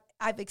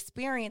 I've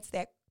experienced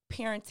that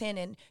parenting,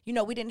 and,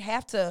 we didn't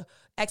have to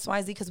X,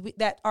 Y, Z because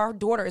our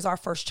daughter is our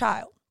first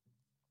child.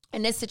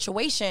 In this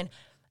situation,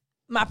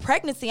 my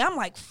pregnancy, I'm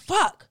like,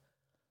 fuck,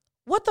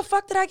 what the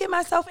fuck did I get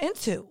myself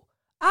into?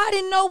 I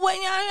didn't know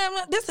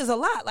this is a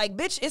lot. Like,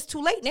 bitch, it's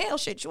too late now.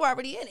 Shit, you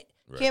already in it.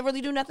 Right. Can't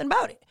really do nothing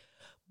about it.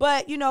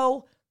 But,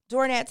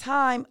 during that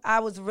time,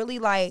 I was really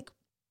like,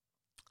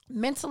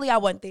 mentally, I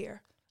wasn't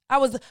there.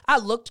 I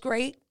looked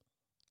great.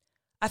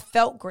 I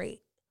felt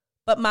great.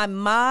 But my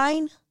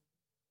mind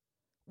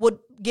would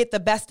get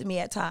the best of me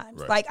at times.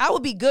 Right. Like, I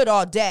would be good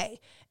all day.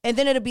 And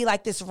then it'll be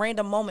like this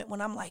random moment when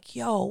I'm like,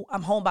 yo,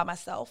 I'm home by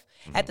myself.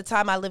 Mm-hmm. At the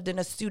time, I lived in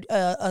a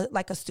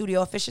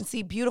studio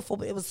efficiency, beautiful,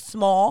 but it was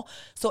small.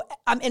 So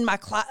I'm in my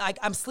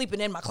I'm sleeping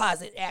in my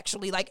closet,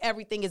 actually. Like,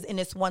 everything is in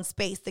this one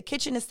space. The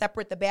kitchen is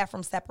separate, the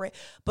bathroom's separate.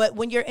 But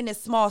when you're in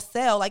this small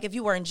cell, like if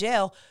you were in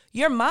jail,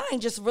 your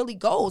mind just really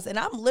goes. And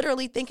I'm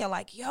literally thinking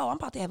like, yo, I'm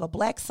about to have a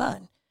black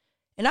son.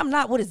 And I'm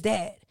not with his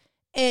dad.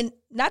 And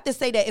not to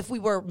say that if we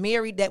were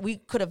married that we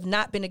could have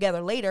not been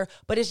together later,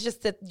 but it's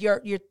just that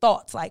your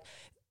thoughts, like,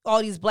 all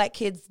these black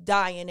kids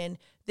dying and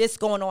this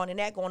going on and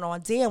that going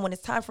on. Damn, when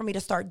it's time for me to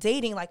start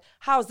dating, like,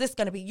 how is this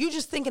going to be? You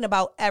just thinking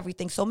about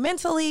everything. So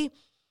mentally,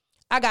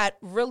 I got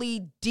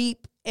really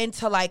deep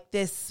into like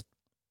this.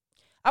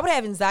 I would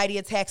have anxiety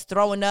attacks,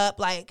 throwing up,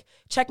 like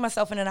check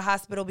myself in the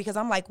hospital because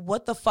I'm like,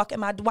 what the fuck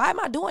why am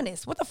I doing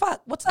this? What the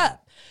fuck? What's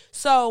up?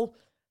 So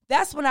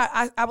that's when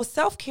I was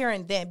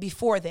self-caring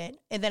before then,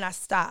 and then I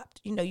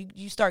stopped.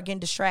 You start getting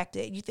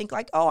distracted. You think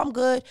like, oh, I'm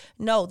good.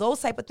 No,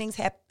 those type of things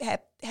have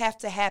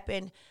to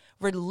happen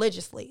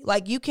religiously.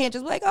 Like, you can't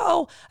just be like,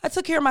 oh, I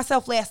took care of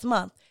myself last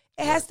month.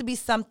 It has to be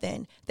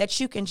something that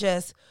you can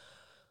just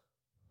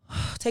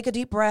take a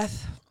deep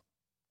breath.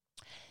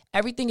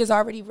 Everything is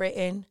already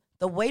written.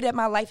 The way that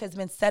my life has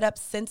been set up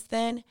since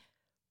then,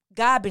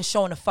 God been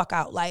showing the fuck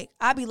out. Like,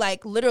 I be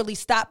like, literally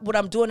stop what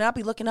I'm doing, and I'll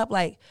be looking up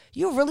like,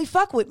 you really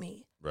fuck with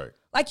me. Right.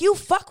 Like, you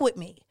fuck with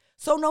me.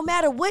 So no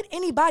matter what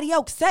anybody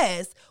else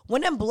says,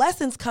 when them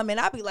blessings come in,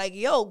 I be like,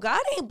 yo,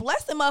 God ain't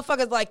blessing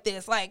motherfuckers like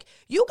this. Like,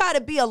 you got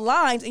to be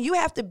aligned and you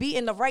have to be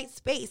in the right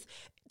space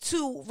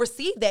to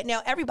receive that.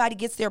 Now, everybody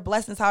gets their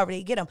blessings however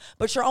they get them,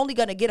 but you're only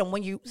going to get them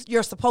when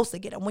you're supposed to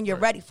get them, when you're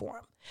ready for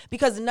them.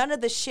 Because none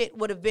of the shit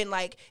would have been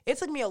like, it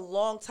took me a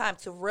long time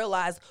to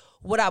realize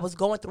what I was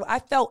going through. I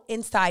felt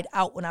inside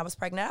out when I was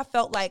pregnant. I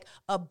felt like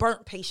a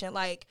burnt patient,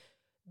 like,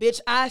 bitch,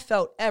 I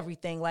felt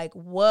everything. Like,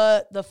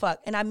 what the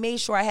fuck? And I made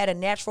sure I had a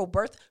natural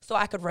birth so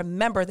I could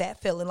remember that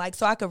feeling. Like,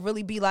 so I could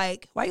really be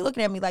like, why are you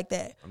looking at me like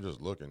that? I'm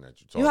just looking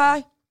at you. Talking. You high?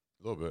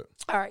 A little bit.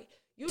 All right.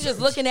 You just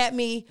looking at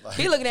me.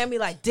 He looking at me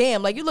like,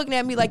 damn. Like, you looking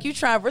at me like you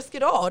trying to risk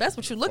it all. That's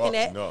what you looking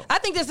at. No. I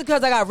think that's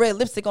because I got red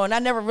lipstick on. I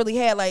never really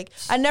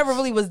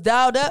was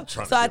dialed up.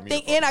 So I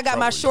think, and I got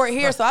my short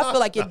hair, so I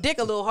feel like your dick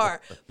a little hard.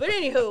 But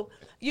anywho,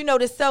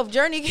 this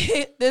self-journey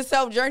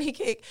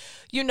kick,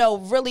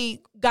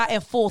 really got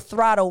in full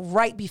throttle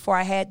right before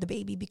I had the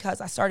baby,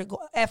 because I started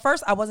at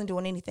first I wasn't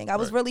doing anything. I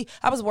was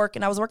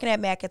working. I was working at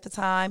Mac at the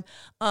time.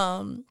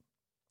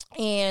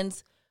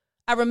 And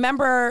I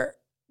remember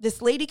this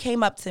lady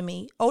came up to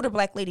me, older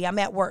black lady. I'm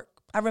at work.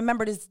 I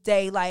remember this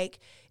day, like,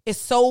 it's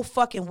so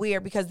fucking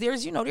weird because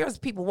there's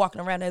people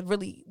walking around that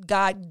really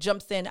God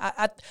jumps in.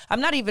 I'm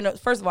not even,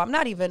 first of all, I'm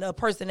not even a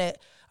person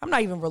I'm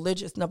not even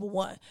religious, number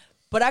one.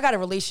 But I got a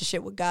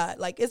relationship with God.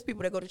 Like, it's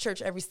people that go to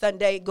church every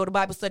Sunday, go to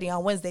Bible study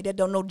on Wednesday that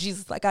don't know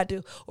Jesus like I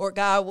do, or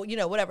God,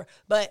 whatever.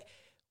 But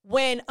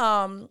when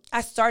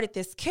I started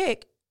this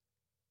kick,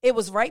 it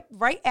was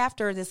right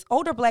after this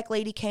older black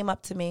lady came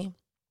up to me,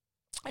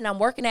 and I'm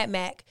working at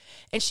Mac,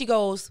 and she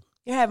goes,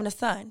 "You're having a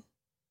son."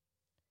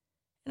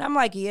 And I'm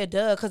like, yeah,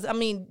 duh. Because, I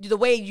mean, the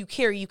way you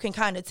carry, you can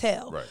kind of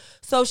tell. Right.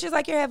 So she's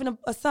like, "You're having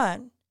a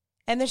son."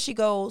 And then she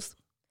goes,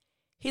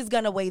 "He's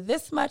going to weigh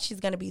this much. He's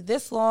going to be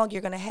this long.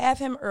 You're going to have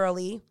him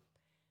early.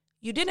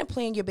 You didn't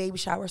plan your baby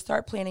shower.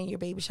 Start planning your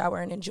baby shower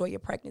and enjoy your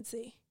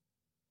pregnancy."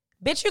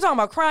 Bitch, you talking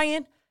about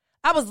crying?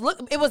 I was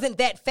it wasn't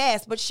that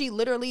fast, but she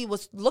literally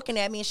was looking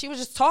at me and she was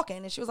just talking.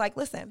 And she was like,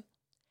 listen,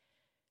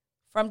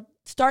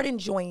 start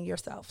enjoying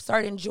yourself.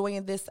 Start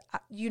enjoying this,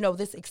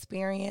 this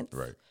experience.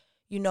 Right.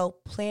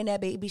 Plan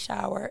that baby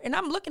shower. And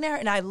I'm looking at her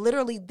and I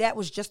literally, that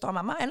was just on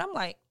my mind. I'm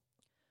like,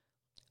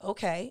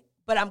 okay.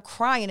 But I'm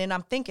crying and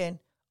I'm thinking,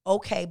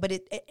 okay.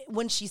 But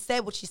when she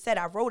said what she said,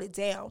 I wrote it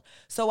down.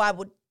 So I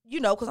would,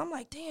 because I'm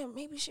like, damn,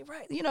 maybe she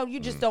right. You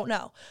just don't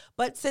know.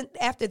 But since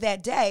after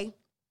that day,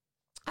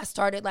 I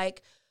started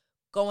like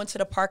going to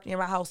the park near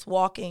my house,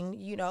 walking.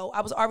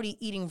 I was already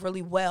eating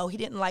really well. He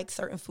didn't like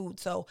certain food.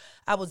 So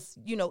I was,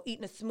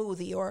 eating a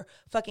smoothie or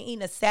fucking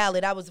eating a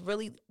salad. I was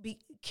really be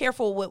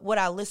careful with what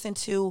I listened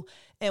to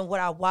and what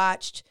I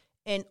watched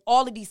and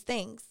all of these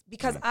things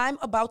because I'm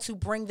about to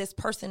bring this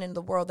person in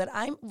the world that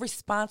I'm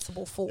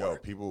responsible for. Yo,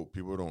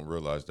 people don't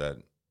realize that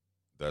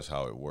that's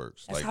how it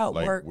works. That's how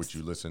it works. What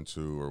you listen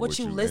to or what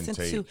you listen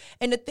intake. to.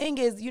 And the thing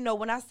is,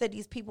 when I said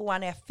these people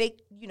on that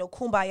fake,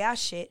 kumbaya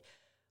shit,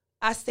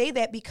 I say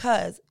that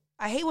because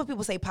I hate when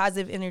people say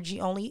positive energy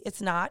only.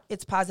 It's not.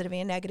 It's positive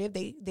and negative.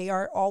 They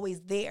are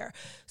always there.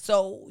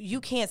 So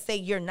you can't say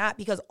you're not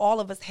because all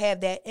of us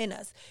have that in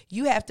us.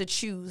 You have to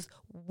choose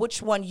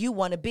which one you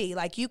want to be.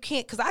 Like you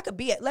can't, because I could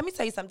be let me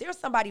tell you something. There's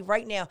somebody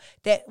right now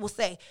that will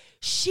say,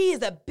 she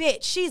is a bitch,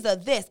 she's a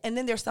this. And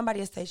then there's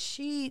somebody that says,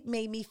 she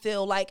made me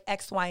feel like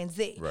X, Y, and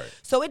Z. Right.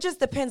 So it just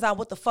depends on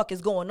what the fuck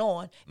is going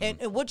on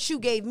and what you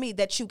gave me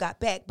that you got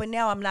back. But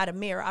now I'm not a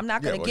mirror. I'm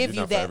not going to give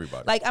you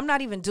that. Like, I'm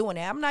not even doing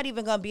that. I'm not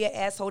even going to be an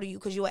asshole to you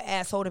because you're an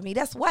asshole to me.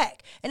 That's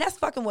whack. And that's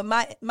fucking with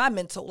my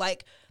mental.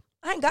 Like,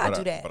 I ain't got to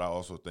do that. But I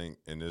also think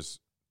in this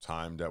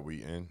time that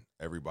we in,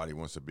 everybody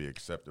wants to be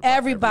accepted.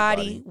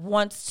 Everybody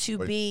wants to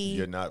be.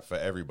 You're not for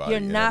everybody. You're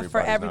not for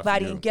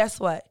everybody. And guess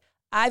what?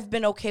 I've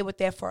been okay with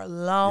that for a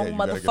long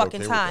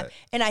motherfucking time.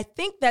 And I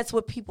think that's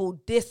what people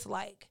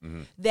dislike.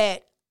 Mm-hmm.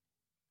 That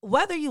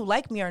whether you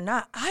like me or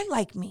not, I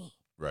like me.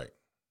 Right.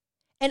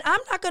 And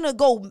I'm not going to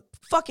go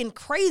fucking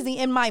crazy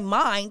in my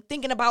mind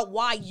thinking about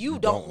why you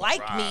don't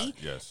like me.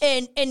 Yes.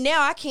 And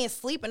now I can't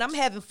sleep and I'm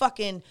having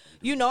fucking,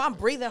 I'm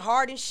breathing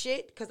hard and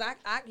shit because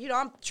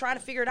I'm trying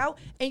to figure it out.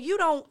 And you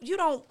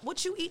don't,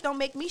 what you eat don't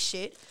make me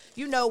shit.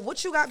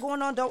 What you got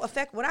going on don't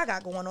affect what I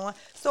got going on.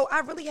 So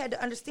I really had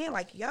to understand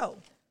like, yo,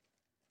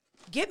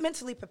 get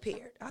mentally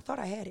prepared. I thought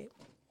I had it.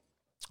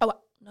 Oh,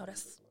 no,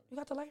 you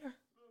got the lighter?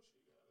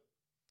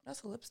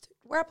 That's a lipstick.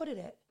 Where I put it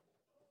at?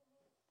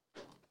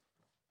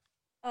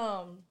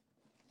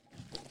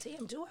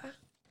 Damn, do I?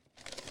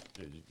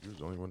 Yeah, you was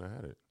the only one that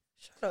had it.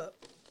 Shut up.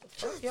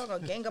 Y'all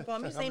gonna gang up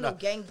on me? This ain't no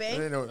gang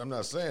bang. I'm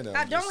not saying that.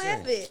 I don't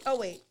have it. Oh,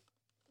 wait.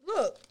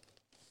 Look.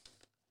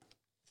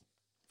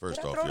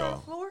 First off,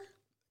 y'all,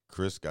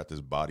 Chris got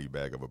this body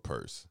bag of a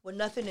purse with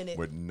nothing in it,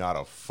 with not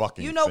a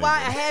fucking. You know thing why?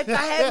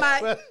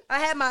 I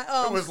had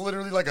my. It was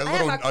literally like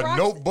a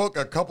notebook,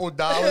 a couple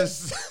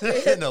dollars,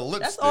 and a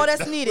lipstick. That's all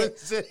that's needed.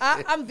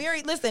 I'm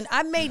very listen.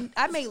 I made.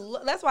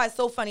 That's why it's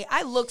so funny.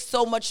 I look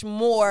so much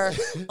more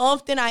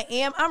umph than I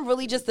am. I'm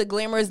really just a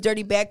glamorous,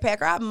 dirty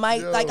backpacker.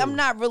 I'm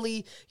not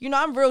really.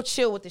 I'm real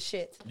chill with the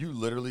shit. You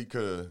literally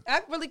could.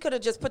 I really could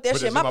have just put that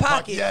shit in my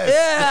pocket.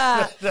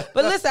 Yes. Yeah.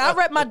 But listen, I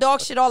rep my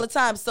dog shit all the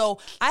time. So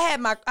I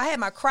had my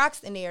Crocs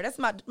in there. That's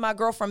my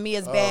girlfriend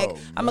Mia's bag. Oh,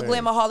 I'm a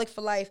glamaholic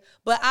for life.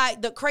 But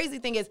the crazy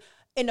thing is,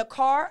 in the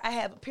car, I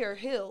have a pair of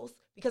heels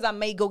because I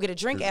may go get a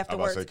drink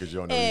afterwards.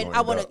 And I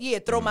want to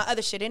throw my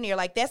other shit in there.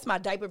 Like, that's my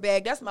diaper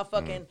bag. That's my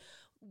fucking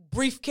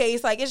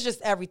briefcase. Like, it's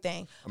just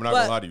everything. I'm not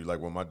gonna lie to you. Like,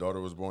 when my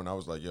daughter was born, I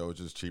was like, yo, it's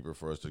just cheaper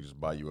for us to just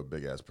buy you a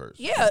big ass purse.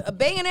 Yeah, a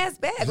banging ass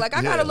bag. Like,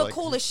 I gotta look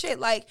cool as shit.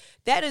 Like,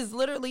 that is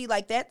literally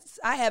like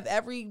I have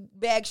every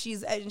bag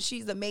she's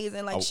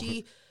amazing. Like,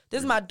 this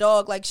is my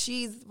dog. Like,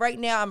 she's right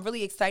now, I'm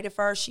really excited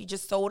for her. She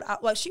just sold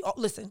out. Well,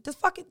 listen,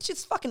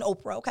 she's fucking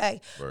Oprah, okay?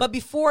 Right. But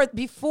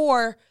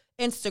before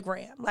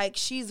Instagram, like,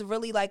 she's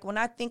really like, when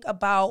I think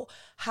about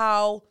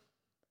how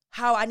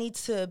I need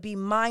to be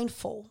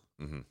mindful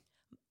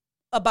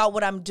about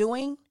what I'm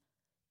doing,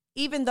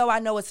 even though I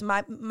know it's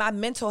my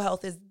mental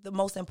health is the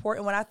most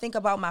important. When I think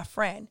about my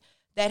friend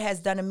that has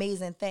done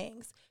amazing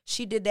things,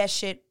 she did that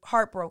shit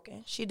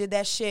heartbroken. She did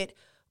that shit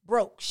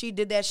broke. She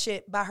did that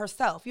shit by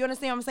herself. You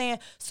understand what I'm saying?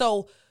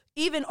 So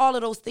even all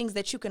of those things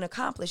that you can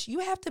accomplish, you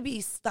have to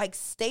be like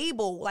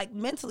stable, like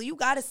mentally. You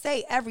got to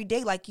say every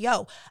day, like,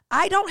 yo,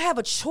 I don't have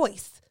a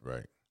choice.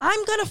 Right.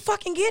 I'm going to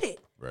fucking get it.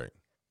 Right.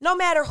 No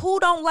matter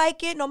who don't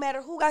like it, no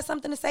matter who got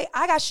something to say,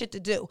 I got shit to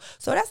do.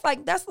 So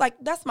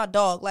that's my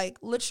dog. Like,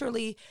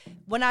 literally,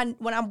 when I'm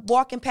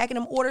walking, packing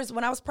them orders,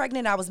 when I was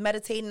pregnant, I was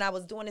meditating, I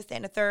was doing this, that,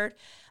 and the third.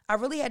 I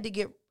really had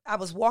to I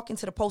was walking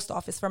to the post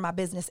office for my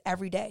business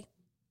every day,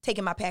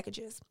 taking my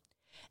packages.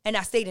 And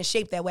I stayed in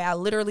shape that way. I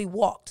literally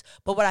walked.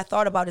 But what I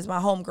thought about is my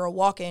homegirl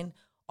walking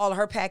all of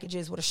her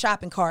packages with a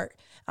shopping cart.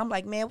 I'm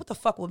like, man, what the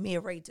fuck would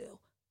Mia Ray do?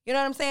 You know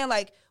what I'm saying?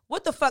 Like,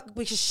 what the fuck?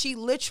 Because she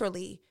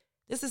literally,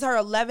 this is her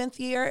 11th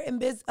year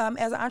in as an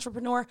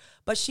entrepreneur,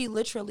 but she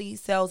literally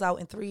sells out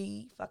in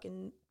 3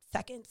 fucking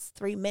seconds,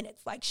 3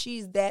 minutes. Like,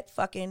 she's that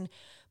fucking,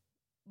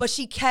 but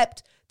she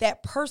kept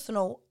that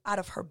personal out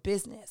of her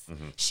business.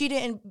 Mm-hmm. She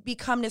didn't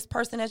become this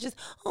person that's just,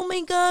 oh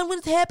my God,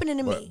 what's happening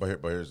to me? But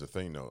here's the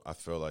thing, though. I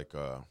feel like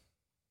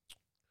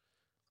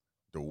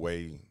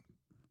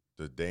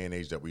the day and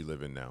age that we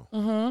live in now,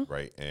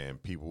 right?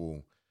 And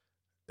people,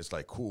 it's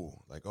like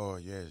cool, like, oh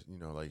yeah, you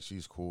know, like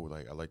she's cool,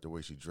 like I like the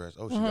way she dressed.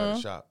 Oh, she got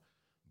a shop,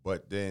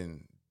 but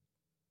then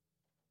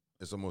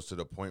it's almost to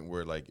the point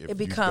where like if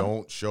you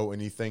don't show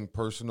anything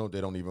personal,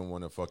 they don't even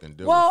want to fucking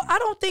do it. Well, I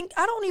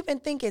don't even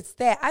think it's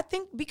that. I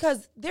think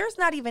because there's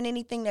not even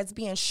anything that's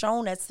being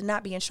shown that's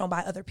not being shown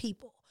by other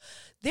people.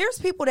 There's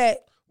people that.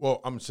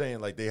 Well, I'm saying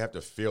like they have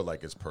to feel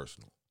like it's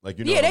personal. Like,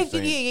 you know Yeah, what I'm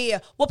saying? yeah.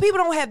 Well, people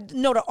don't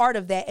know the art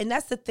of that, and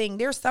that's the thing.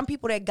 There's some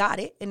people that got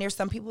it, and there's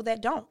some people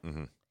that don't.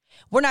 Mm-hmm.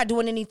 We're not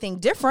doing anything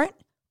different,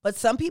 but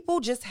some people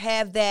just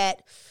have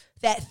that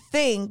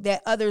thing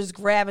that others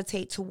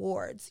gravitate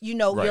towards. You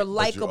know, right. You're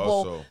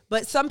likable,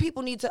 but some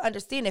people need to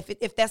understand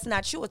if that's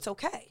not you, it's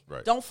okay.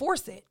 Right. Don't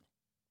force it.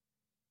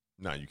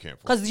 No, you can't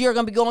force it. Because you're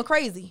going to be going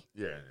crazy.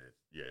 Yeah.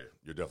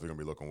 You're definitely going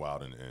to be looking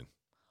wild in the end.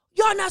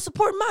 Y'all not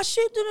supporting my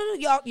shit.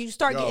 Y'all, you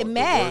start getting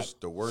mad.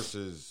 The worst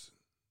is...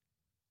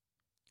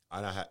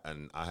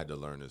 And I had to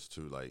learn this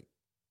too, like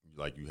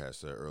you had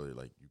said earlier,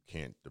 like you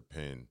can't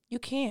depend. You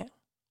can't.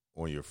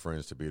 On your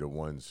friends to be the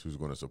ones who's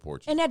going to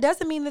support you. And that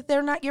doesn't mean that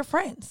they're not your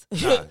friends.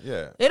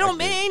 Yeah. It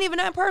ain't even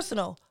that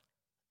personal.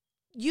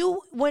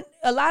 When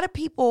a lot of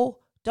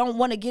people don't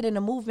want to get in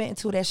the movement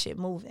until that shit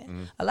moving.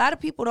 Mm-hmm. A lot of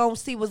people don't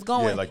see what's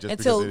going like just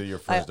until because they're your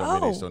friends don't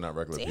mean they're still not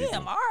regular people.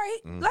 Damn, all right.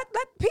 Let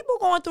people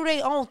going through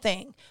their own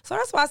thing. So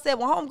that's why I said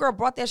when homegirl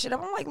brought that shit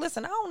up, I'm like,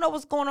 listen, I don't know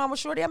what's going on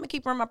with Shorty. I'm going to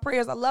keep her in my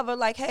prayers. I love her.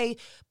 Like, hey,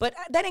 but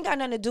that ain't got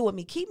nothing to do with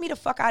me. Keep me the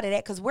fuck out of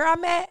that, because where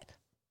I'm at,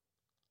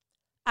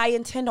 I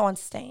intend on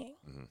staying.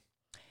 Mm-hmm.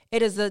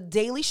 It is a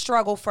daily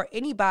struggle for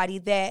anybody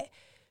that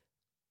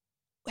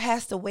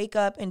has to wake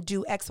up and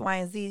do X, Y,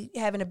 and Z.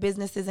 Having a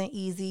business isn't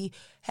easy.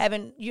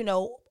 Having,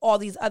 all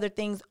these other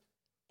things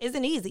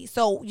isn't easy.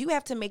 So you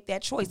have to make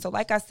that choice. So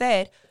like I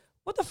said,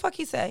 what the fuck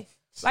he say?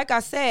 Like I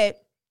said,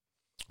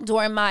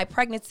 during my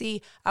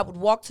pregnancy, I would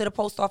walk to the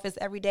post office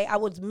every day. I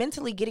was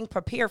mentally getting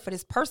prepared for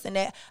this person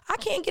that I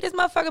can't get this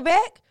motherfucker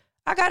back.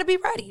 I got to be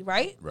ready,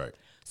 right? Right.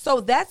 So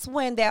that's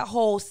when that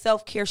whole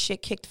self-care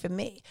shit kicked for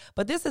me.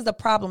 But this is a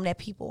problem that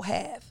people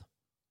have.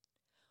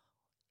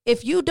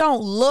 If you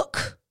don't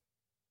look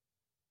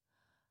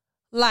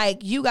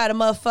like you got a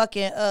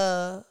motherfucking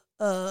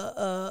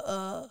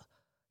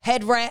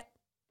head wrap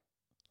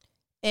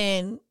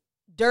and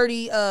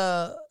dirty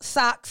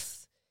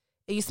socks,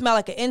 and you smell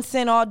like an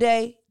incense all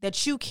day,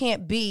 that you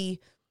can't be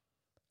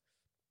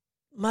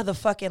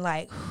motherfucking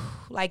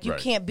like you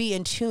can't be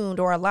in tuned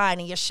or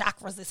aligned, and your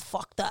chakras is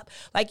fucked up.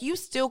 Like you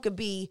still could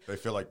be. They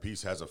feel like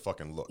peace has a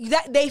fucking look.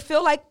 They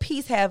feel like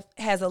peace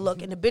has a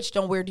look, and the bitch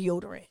don't wear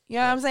deodorant. You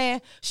know what I'm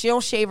saying? She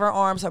don't shave her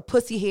arms, her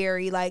pussy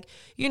hairy,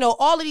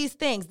 all of these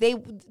things.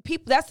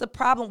 People. That's the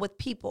problem with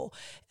people.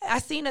 I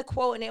seen a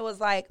quote, and it was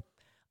like,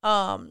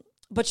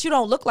 but you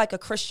don't look like a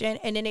Christian.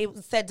 And then they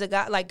said to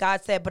God, like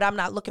God said, but I'm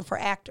not looking for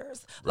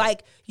actors. Right.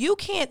 Like you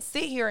can't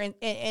sit here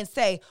and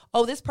say,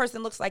 oh, this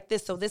person looks like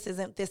this, so this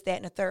isn't this, that,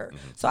 and the third.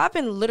 Mm-hmm. So I've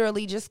been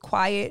literally just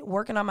quiet,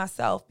 working on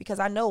myself, because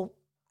I know,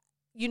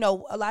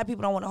 a lot of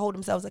people don't want to hold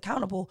themselves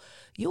accountable.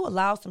 You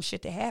allow some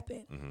shit to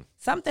happen.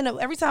 Mm-hmm.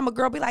 Every time a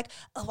girl be like,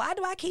 oh, why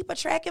do I keep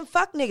attracting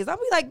fuck niggas? I'll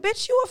be like,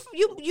 bitch,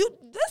 you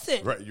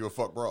listen. Right, you a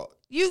fuck broad.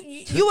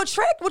 You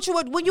attract what you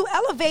would when you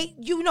elevate.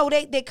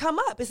 They come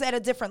up. It's at a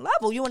different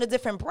level. You in a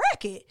different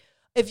bracket.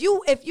 If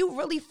you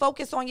really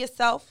focus on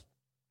yourself,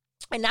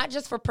 and not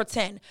just for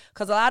pretend,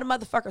 because a lot of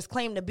motherfuckers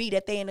claim to be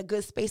that they in a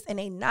good space and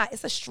they not.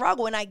 It's a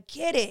struggle, and I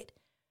get it,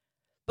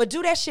 but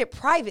do that shit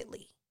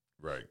privately.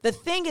 Right. The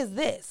thing is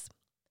this.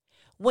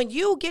 When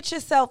you get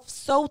yourself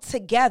so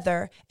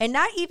together, and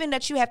not even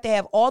that you have to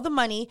have all the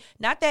money,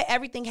 not that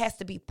everything has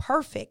to be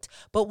perfect,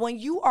 but when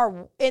you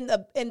are in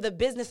the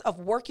business of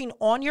working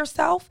on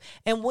yourself,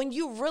 and when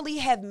you really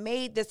have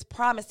made this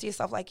promise to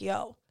yourself, like,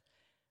 yo,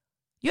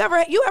 you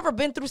ever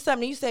been through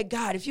something and you said,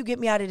 God, if you get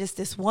me out of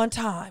this one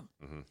time,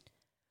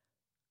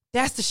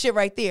 that's the shit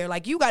right there.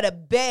 Like, you got to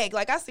beg.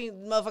 Like, I seen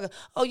motherfuckers,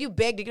 oh, you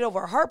beg to get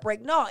over a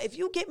heartbreak. No, if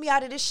you get me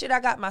out of this shit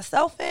I got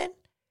myself in,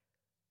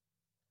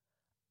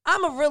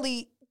 I'm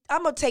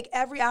going to take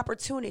every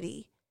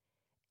opportunity,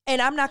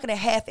 and I'm not going to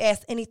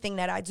half-ass anything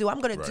that I do. I'm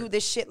going to do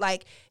this shit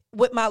like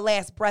with my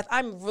last breath.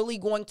 I'm really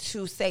going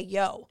to say,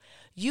 yo,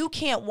 you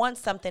can't want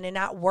something and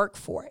not work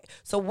for it.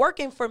 So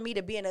working for me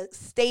to be in a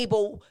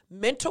stable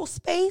mental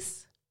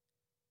space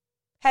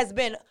has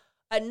been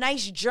a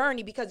nice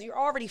journey, because you're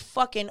already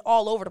fucking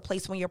all over the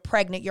place when you're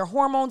pregnant. Your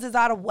hormones is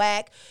out of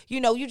whack.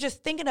 You're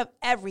just thinking of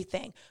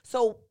everything.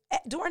 So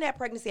during that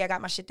pregnancy, I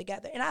got my shit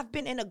together, and I've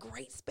been in a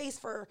great space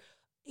for...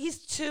 He's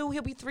 2,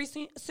 he'll be 3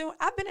 soon.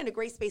 I've been in a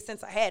great space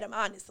since I had him,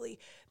 honestly.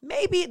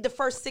 Maybe the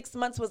first 6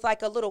 months was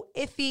like a little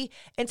iffy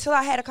until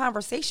I had a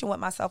conversation with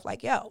myself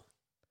like, yo,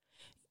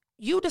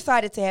 you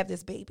decided to have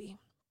this baby.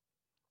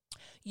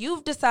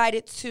 You've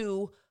decided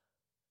to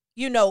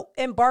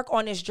embark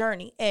on this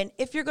journey. And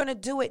if you're gonna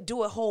do it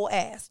whole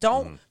ass.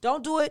 Don't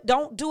do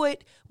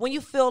it when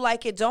you feel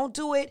like it. Don't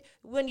do it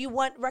when you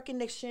want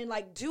recognition.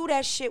 Like, do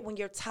that shit when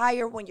you're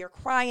tired, when you're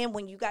crying,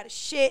 when you got to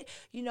shit.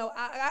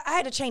 I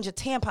had to change a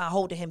tampon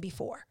holding him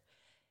before.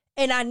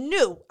 And I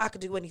knew I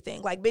could do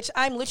anything. Like, bitch,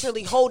 I'm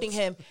literally holding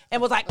him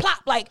and was like, plop.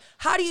 Like,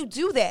 how do you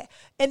do that?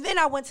 And then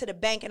I went to the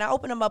bank and I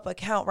opened him up an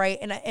account, right?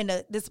 And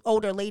this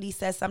older lady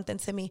says something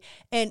to me.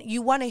 And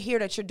you want to hear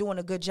that you're doing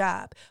a good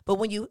job.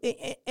 But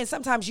and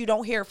sometimes you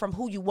don't hear from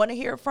who you want to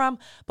hear it from.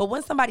 But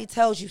when somebody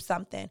tells you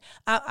something,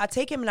 I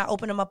take him and I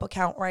open him up an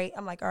account, right?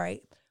 I'm like, all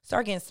right.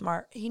 Start getting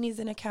smart. He needs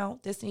an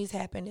account. This needs to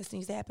happen. This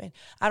needs to happen.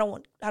 I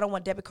don't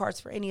want debit cards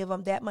for any of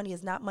them. That money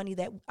is not money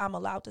that I'm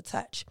allowed to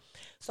touch.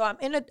 So I'm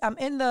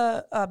in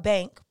the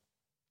bank.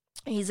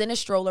 He's in a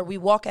stroller. We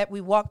walk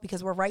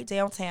because we're right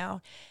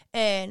downtown,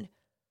 and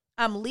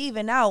I'm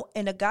leaving out.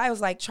 And the guy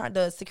was like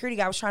the security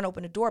guy was trying to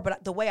open the door,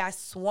 but the way I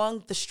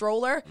swung the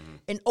stroller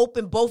and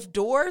opened both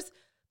doors,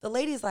 the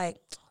lady's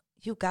like,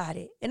 you got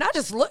it. And I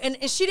just look, and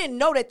she didn't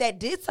know that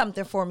did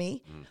something for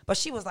me. But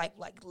she was like,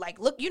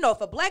 look,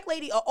 if a black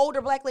lady, an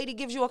older black lady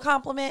gives you a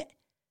compliment,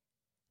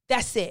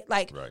 that's it.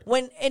 Like,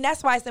 right. And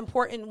that's why it's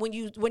important when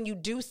you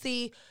do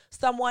see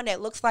someone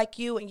that looks like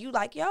you and you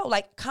like,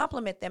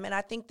 compliment them. And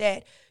I think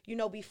that,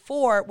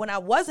 before, when I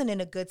wasn't in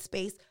a good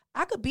space,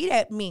 I could be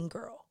that mean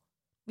girl.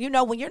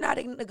 When you're not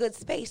in a good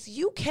space,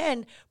 you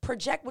can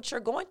project what you're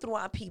going through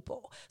on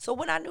people. So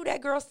when I knew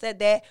that girl said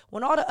that,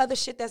 when all the other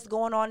shit that's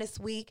going on this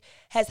week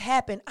has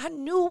happened, I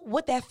knew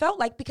what that felt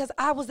like because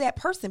I was that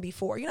person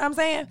before. You know what I'm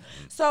saying?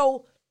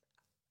 So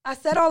I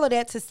said all of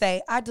that to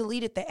say I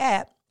deleted the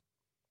app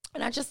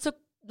and I just took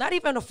not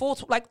even a full,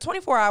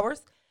 24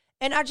 hours,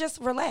 and I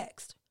just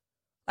relaxed.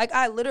 Like,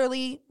 I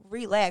literally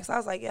relaxed. I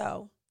was like,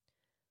 yo,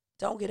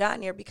 don't get on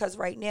there because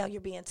right now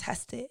you're being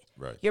tested.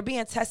 Right. You're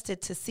being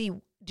tested to see,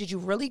 did you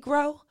really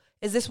grow?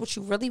 Is this what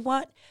you really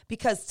want?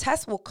 Because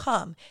tests will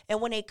come.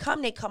 And when they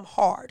come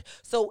hard.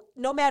 So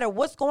no matter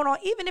what's going on,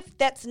 even if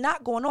that's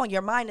not going on,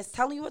 your mind is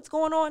telling you what's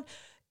going on,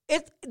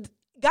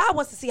 God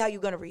wants to see how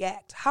you're going to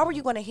react. How are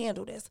you going to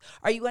handle this?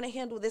 Are you going to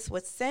handle this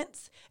with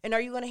sense? And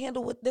are you going to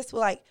handle this with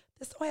like,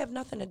 this don't have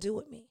nothing to do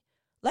with me?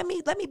 Let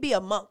me be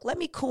a monk. Let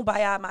me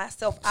kumbaya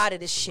myself out of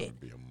this shit.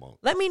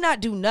 Let me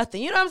not do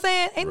nothing. You know what I'm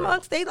saying? Ain't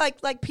monks, they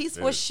like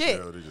peaceful as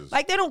shit.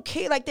 Like, they don't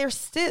care. Like, they're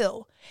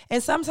still.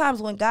 And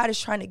sometimes when God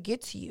is trying to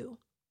get to you,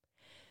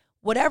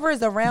 whatever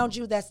is around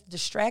you that's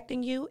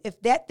distracting you, if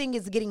that thing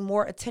is getting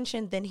more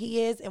attention than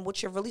he is and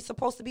what you're really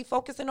supposed to be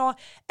focusing on,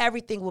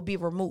 everything will be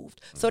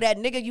removed. Mm-hmm. So that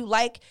nigga you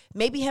like,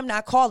 maybe him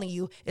not calling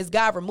you is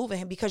God removing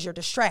him because you're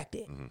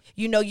distracted. Mm-hmm.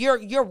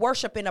 You're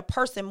worshiping a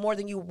person more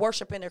than you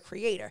worshiping a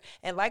creator.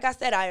 And like I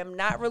said, I am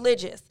not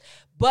religious,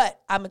 but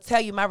I'm going to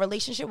tell you, my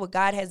relationship with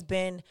God has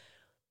been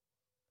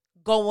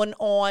going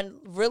on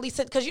really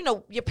since, because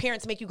your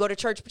parents make you go to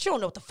church, but you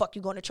don't know what the fuck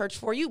you're going to church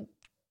for. You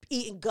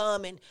eating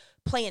gum and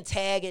playing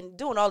tag and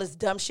doing all this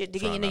dumb shit,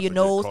 digging into your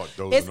nose.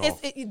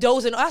 It's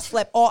dozing. I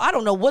slept I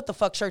don't know what the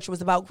fuck church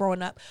was about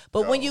growing up.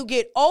 But when you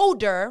get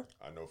older,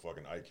 I know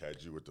fucking Ike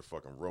had you with the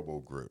fucking robo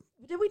grip.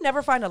 Did we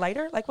never find a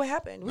lighter? Like, what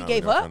happened? We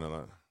gave up?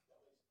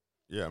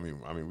 Yeah, I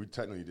mean, we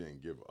technically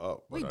didn't give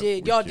up. We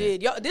did. Y'all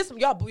did.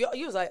 Y'all,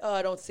 you was like, oh,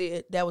 I don't see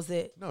it. That was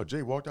it. No,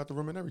 Jay walked out the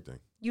room and everything.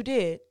 You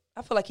did.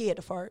 I feel like he had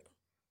to fart.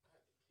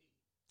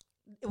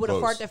 With a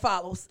fart that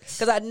follows.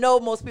 Because I know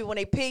most people, when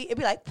they pee, it'd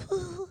be like,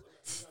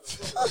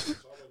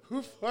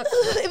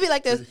 it'd be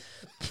like this,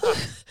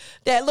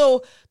 that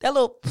little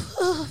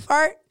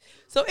fart.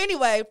 So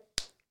anyway,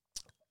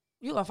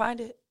 you gonna find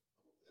it?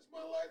 It's my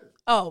lighter.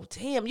 Oh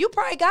damn, you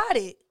probably got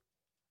it.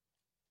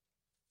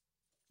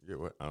 Yeah,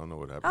 what? I don't know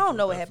what happened. I don't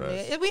know what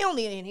happened. We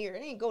only in here. It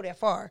didn't go that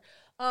far.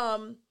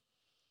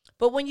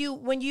 But when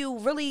you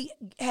really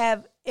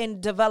have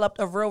and developed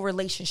a real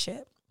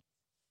relationship,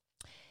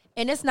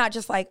 and it's not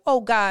just like,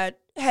 oh God,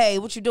 hey,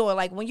 what you doing?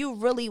 Like,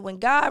 when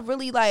God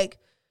really like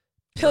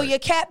peel your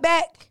cap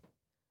back,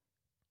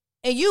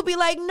 and you be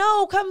like,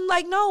 no,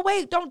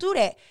 wait, don't do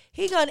that.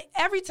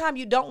 Every time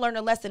you don't learn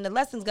a lesson, the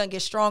lesson's gonna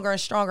get stronger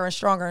and stronger and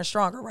stronger and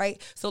stronger,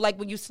 right? So like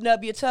when you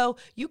snub your toe,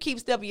 you keep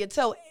stubbing your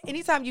toe.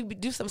 Anytime you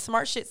do some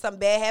smart shit, something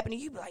bad happening,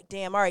 you be like,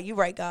 damn, all right, you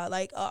right, God.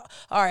 Like, all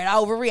right, I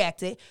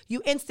overreacted.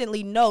 You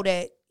instantly know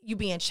that you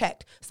being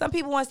checked. Some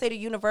people want to say the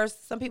universe,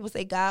 some people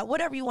say God,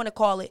 whatever you want to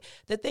call it.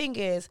 The thing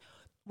is,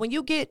 when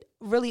you get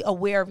really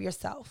aware of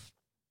yourself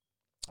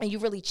and you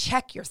really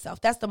check yourself,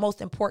 that's the most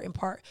important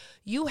part.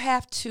 You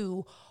have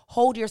to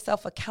hold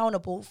yourself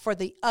accountable for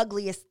the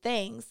ugliest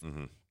things.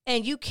 Mm-hmm.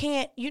 And you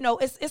can't,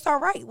 it's all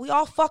right. We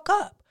all fuck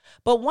up.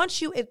 But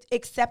once you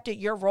accepted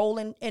your role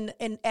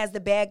in as the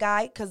bad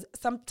guy, because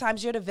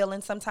sometimes you're the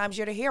villain, sometimes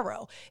you're the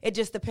hero. It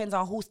just depends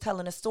on who's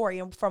telling the story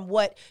and from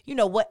what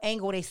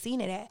angle they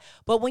seen it at.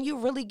 But when you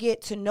really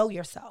get to know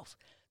yourself,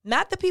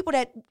 not the people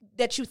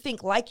that you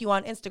think like you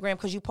on Instagram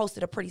because you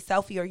posted a pretty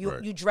selfie or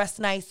you dress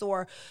nice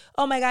or,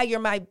 oh my God, you're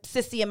my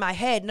sissy in my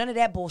head. None of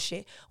that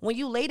bullshit. When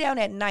you lay down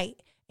at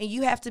night and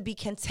you have to be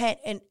content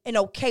and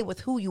okay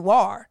with who you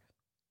are,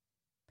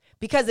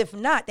 Because if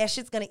not, that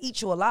shit's going to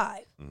eat you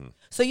alive.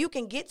 So you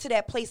can get to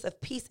that place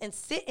of peace and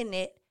sit in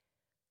it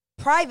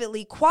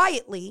privately,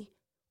 quietly,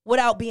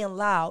 without being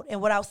loud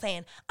and without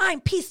saying,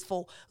 I'm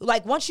peaceful.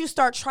 Like, once you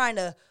start trying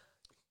to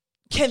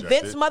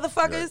convince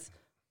motherfuckers,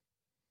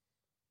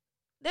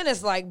 then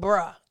it's like,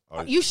 bruh,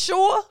 you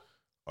sure?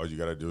 All you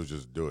got to do is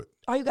just do it.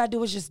 All you got to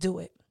do is just do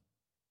it.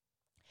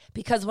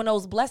 Because when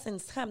those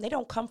blessings come, they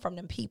don't come from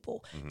them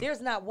people.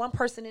 There's not one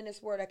person in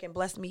this world that can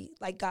bless me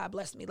like God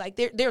blessed me. Like,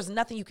 there's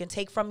nothing you can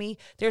take from me.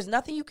 There's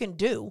nothing you can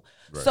do.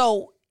 Right.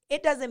 So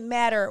it doesn't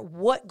matter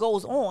what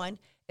goes on,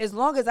 as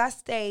long as I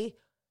stay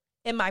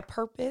in my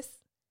purpose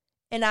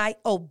and I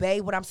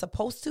obey what I'm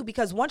supposed to.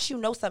 Because once you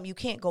know something, you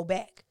can't go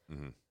back.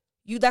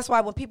 That's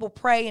why when people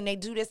pray and they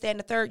do this, that, and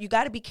the third, you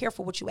got to be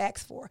careful what you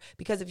ask for.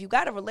 Because if you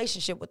got a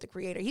relationship with the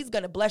Creator, He's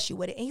going to bless you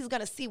with it, and He's going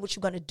to see what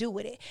you're going to do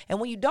with it. And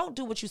when you don't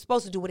do what you're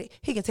supposed to do with it,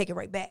 He can take it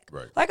right back.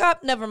 Right. Like, oh,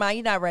 never mind,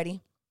 you're not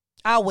ready.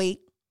 I'll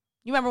wait.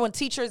 You remember when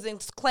teachers in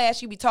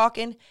class, you be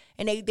talking,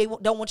 and they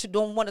don't want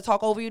to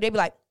talk over you? They be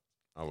like,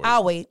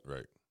 I'll wait.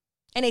 Right.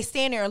 And they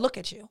stand there and look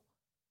at you.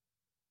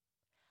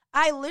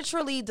 I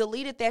literally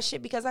deleted that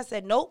shit because I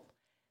said, nope.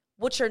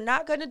 What you're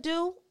not going to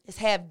do is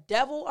have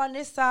devil on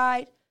this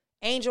side,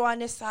 angel on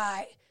this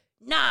side.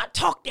 Nah,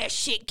 talk that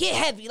shit. Get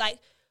heavy. Like,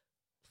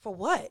 for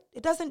what?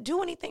 It doesn't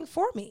do anything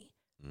for me.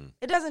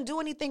 It doesn't do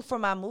anything for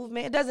my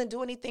movement. It doesn't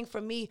do anything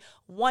for me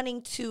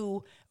wanting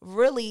to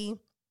really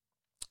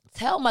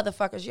tell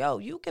motherfuckers, yo,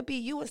 you could be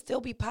you and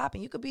still be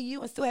popping. You could be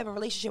you and still have a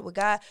relationship with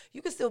God.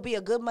 You could still be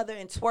a good mother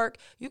and twerk.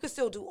 You could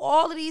still do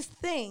all of these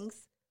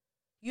things.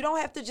 You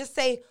don't have to just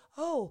say,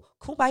 oh,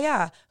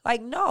 kumbaya.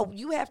 Like, no,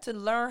 you have to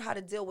learn how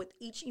to deal with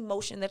each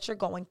emotion that you're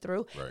going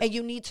through. Right. And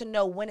you need to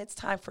know when it's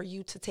time for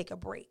you to take a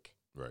break.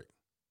 Right.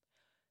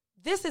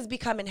 This is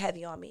becoming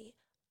heavy on me.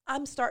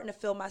 I'm starting to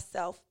feel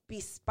myself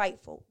be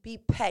spiteful, be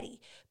petty,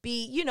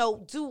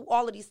 do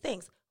all of these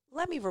things.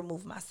 Let me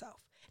remove myself.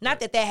 Not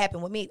that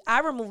happened with me. I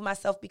removed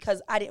myself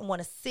because I didn't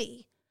want to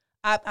see.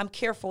 I'm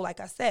careful, like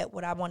I said,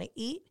 what I want to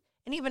eat.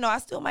 And even though I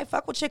still might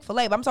fuck with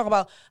Chick-fil-A, but I'm talking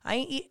about I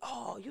ain't eat.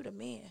 Oh, you the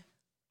man.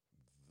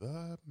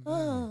 The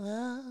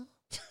man.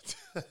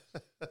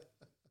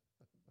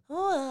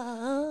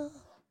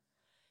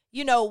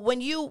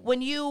 When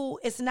you,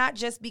 it's not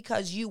just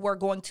because you were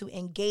going to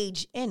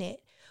engage in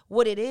it.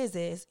 What it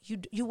is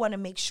you want to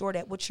make sure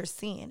that what you're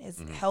seeing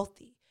is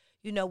healthy.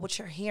 What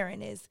you're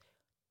hearing is,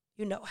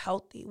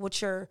 healthy.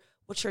 What you're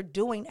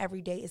doing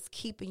every day is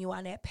keeping you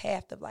on that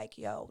path of like,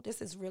 yo,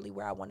 this is really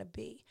where I want to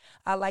be.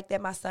 I like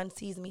that my son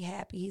sees me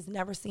happy. He's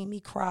never seen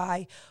me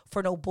cry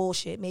for no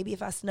bullshit. Maybe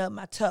if I snub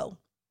my toe.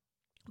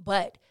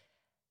 But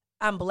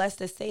I'm blessed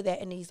to say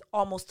that in these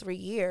almost 3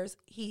 years,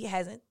 he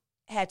hasn't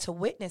had to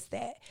witness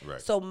that.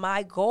 Right. So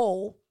my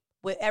goal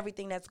with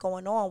everything that's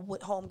going on with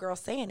Homegirl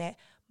saying that,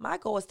 my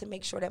goal is to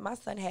make sure that my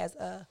son has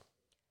a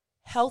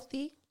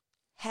healthy,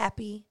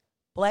 happy,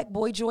 black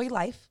boy joy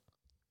life.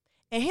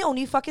 And he don't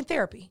need fucking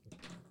therapy.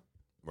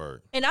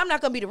 Word. And I'm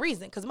not going to be the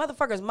reason, because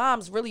motherfuckers'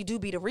 moms really do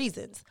be the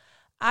reasons.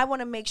 I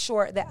want to make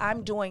sure that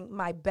I'm doing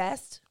my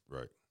best.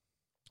 Right.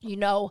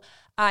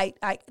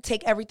 I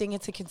take everything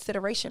into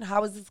consideration.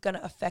 How is this going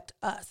to affect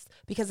us?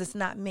 Because it's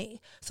not me.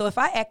 So if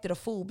I acted a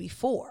fool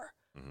before,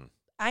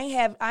 I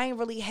ain't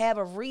really have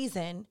a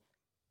reason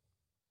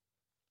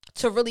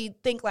to really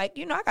think like,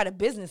 I got a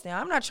business now.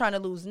 I'm not trying to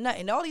lose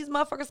nothing. All these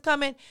motherfuckers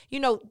coming,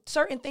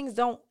 certain things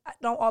don't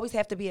always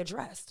have to be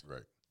addressed.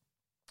 Right.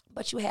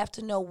 But you have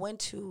to know when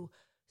to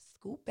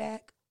scoot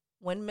back,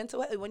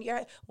 when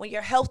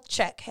your health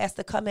check has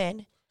to come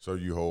in. So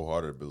you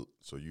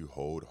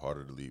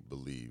wholeheartedly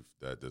believe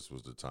that this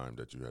was the time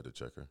that you had to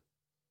check her?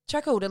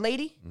 Check who? The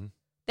lady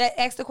that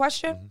asked the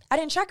question? I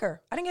didn't check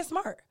her. I didn't get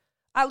smart.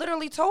 I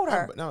literally told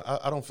her. No,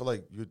 I don't feel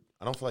like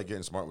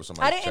getting smart with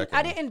somebody.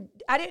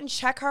 I didn't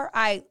check her.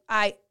 I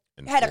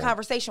had a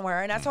conversation with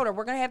her, and I told her,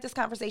 we're gonna have this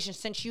conversation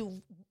since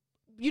you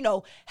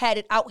had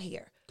it out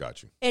here.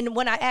 Got you. And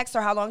when I asked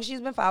her how long she's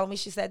been following me,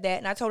 she said that,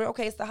 and I told her,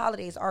 okay, it's the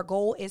holidays. Our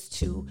goal is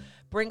to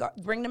bring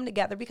them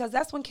together, because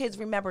that's when kids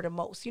remember the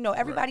most.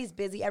 Everybody's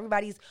busy,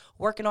 everybody's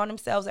working on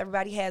themselves,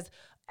 everybody has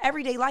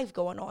everyday life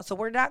going on, so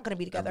we're not going to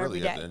be together every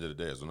day. At the end of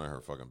the day, it's none of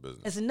her fucking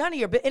business. It's none of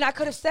your business. And I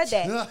could have said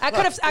that.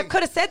 I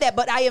could have said that,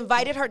 but I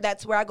invited her.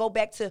 That's where I go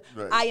back to.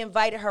 Right. I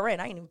invited her in.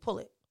 I didn't even pull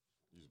it.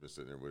 You just been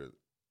sitting there with it.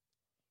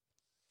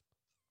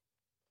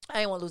 I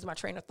didn't want to lose my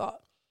train of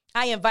thought.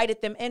 I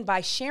invited them in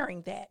by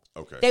sharing that.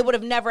 Okay. They would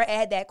have never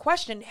had that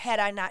question had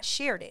I not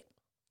shared it.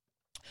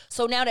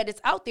 So now that it's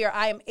out there,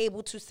 I am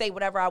able to say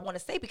whatever I want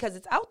to say because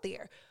it's out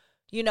there.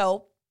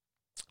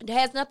 It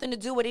has nothing to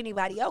do with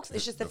anybody else.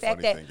 It's just the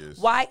fact that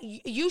why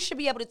you should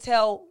be able to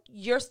tell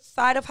your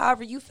side of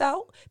however you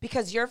felt,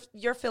 because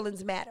your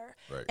feelings matter.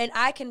 Right. And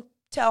I can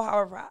tell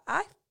however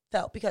I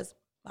felt because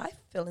my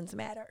feelings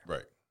matter.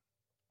 Right.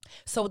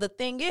 So the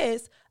thing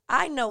is,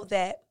 I know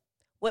that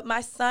with my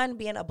son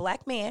being a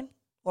black man,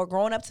 or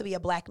growing up to be a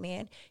black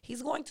man,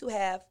 he's going to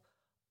have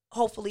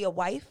hopefully a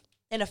wife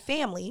and a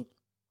family.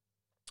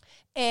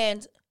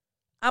 And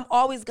I'm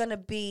always going to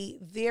be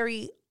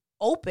very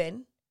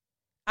open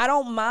I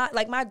don't mind,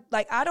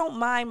 I don't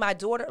mind my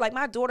daughter, like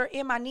my daughter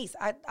and my niece.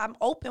 I'm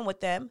open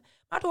with them.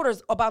 My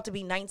daughter's about to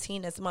be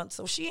 19 this month,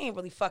 so she ain't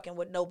really fucking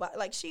with nobody.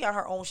 Like, she on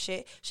her own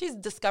shit. She's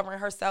discovering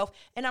herself,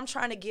 and I'm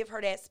trying to give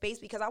her that space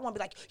because I want to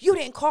be like, you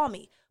didn't call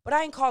me, but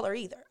I didn't call her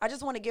either. I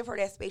just want to give her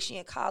that space. She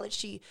in college.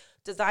 She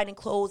designing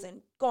clothes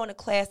and going to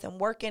class and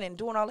working and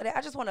doing all of that.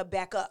 I just want to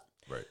back up.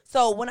 Right.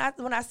 So when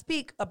I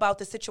speak about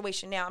the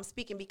situation now, I'm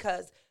speaking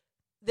because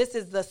this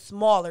is the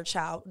smaller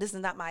child. This is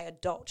not my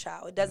adult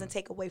child. It doesn't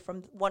take away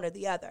from one or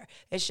the other.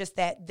 It's just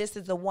that this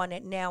is the one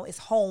that now is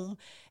home,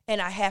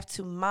 and I have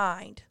to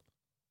mind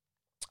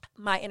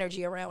my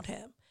energy around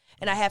him.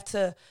 And I have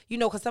to,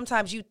 because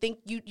sometimes you think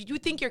you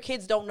think your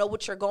kids don't know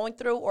what you're going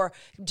through, or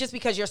just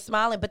because you're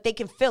smiling, but they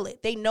can feel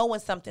it. They know when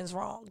something's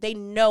wrong. They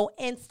know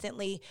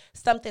instantly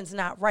something's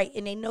not right,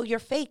 and they know you're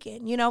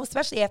faking,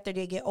 especially after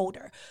they get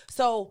older.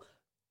 So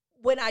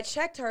when I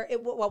checked her,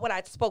 when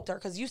I spoke to her,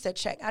 because you said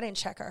check, I didn't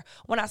check her.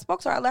 When I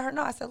spoke to her, I let her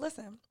know. I said,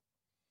 listen.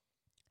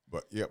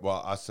 But yeah,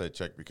 well, I said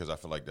check because I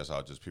feel like that's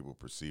how just people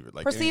perceive it.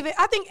 Like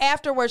I think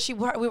afterwards we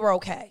were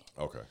okay.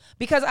 Okay.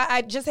 Because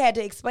I just had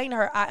to explain to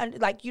her,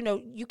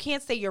 you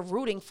can't say you're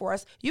rooting for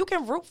us. You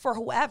can root for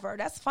whoever.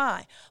 That's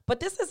fine. But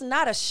this is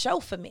not a show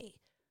for me.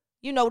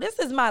 This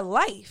is my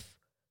life.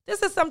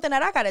 This is something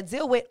that I got to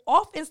deal with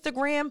off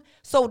Instagram.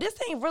 So this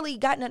ain't really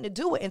got nothing to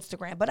do with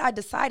Instagram. But I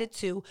decided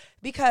to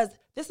because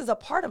this is a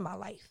part of my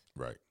life.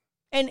 Right.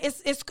 And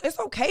it's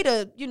okay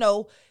to,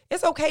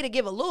 it's okay to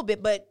give a little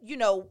bit, but,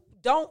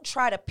 don't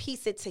try to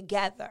piece it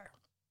together.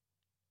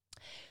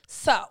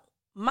 So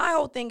my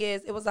whole thing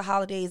is, it was the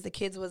holidays. The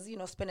kids was,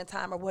 spending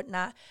time or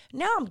whatnot.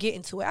 Now I'm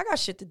getting to it. I got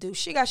shit to do.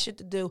 She got shit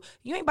to do.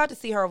 You ain't about to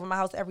see her over my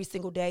house every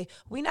single day.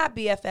 We not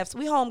BFFs.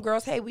 We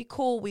homegirls. Hey, we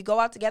cool. We go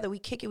out together. We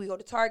kick it. We go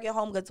to Target,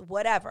 Home Goods,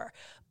 whatever.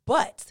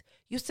 But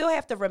you still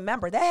have to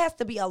remember, that has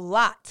to be a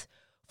lot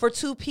for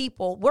two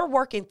people. We're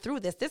working through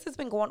this. This has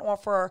been going on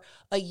for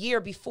a year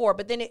before,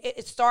 but then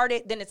it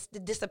started, then it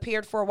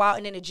disappeared for a while,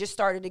 and then it just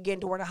started again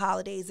during the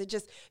holidays. It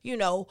just,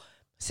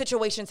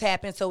 situations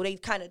happen, so they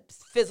kind of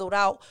fizzled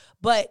out.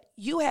 But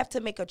you have to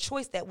make a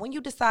choice that when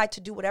you decide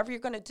to do whatever you're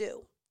going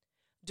to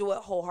do it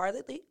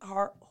wholeheartedly.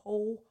 I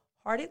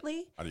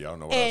don't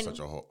know why that's such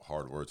a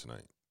hard word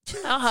tonight.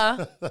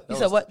 You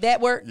said what? That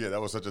word? Yeah, that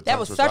was such a that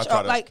was such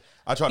a like.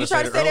 I tried you to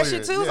tried to say earlier. That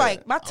shit too. Yeah,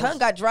 like my tongue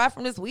got dry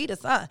from this weed or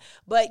something.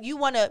 But you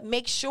want to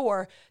make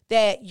sure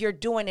that you're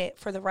doing it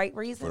for the right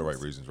reasons. For the right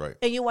reasons, right?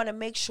 And you want to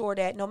make sure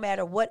that no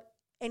matter what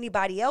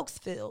anybody else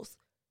feels,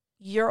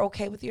 you're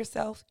okay with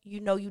yourself.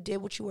 You know you did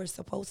what you were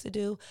supposed to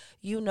do.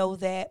 You know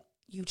that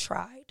you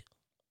tried.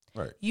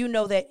 Right. You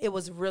know that it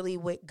was really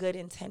with good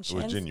intentions.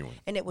 It was genuine.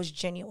 And it was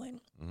genuine.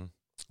 Mm-hmm.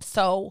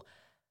 So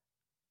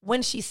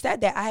when she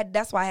said that,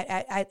 that's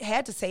why I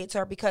had to say it to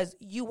her, because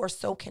you were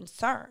so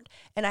concerned.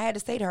 And I had to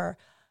say to her,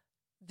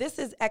 this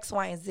is X,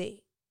 Y, and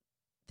Z.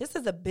 This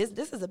is a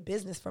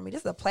business for me.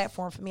 This is a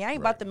platform for me. I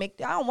ain't about to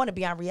I don't want to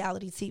be on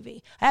reality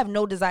TV. I have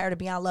no desire to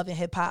be on Love and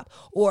Hip Hop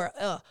or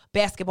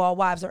Basketball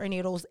Wives or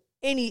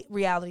any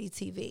reality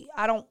TV.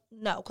 I don't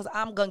know, because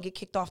I'm going to get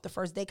kicked off the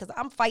first day because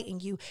I'm fighting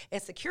you, and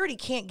security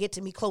can't get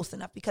to me close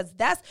enough because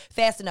that's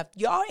fast enough.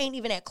 Y'all ain't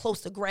even that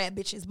close to grab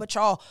bitches, but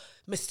y'all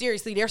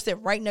mysteriously, they're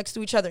sitting right next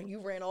to each other, and you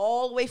ran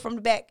all the way from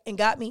the back and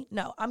got me.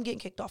 No, I'm getting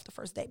kicked off the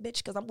first day,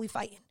 bitch, because we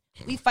fighting.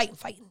 We fighting,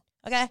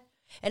 okay?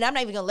 And I'm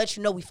not even going to let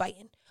you know we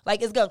fighting.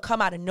 Like, it's going to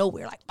come out of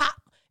nowhere, like,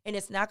 pop. And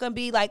it's not going to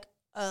be like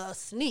a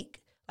sneak.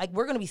 Like,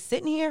 we're going to be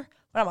sitting here,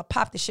 but I'm going to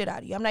pop the shit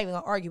out of you. I'm not even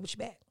going to argue with you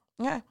back,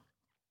 okay?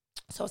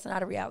 So it's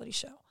not a reality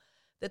show.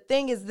 The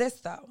thing is this,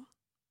 though.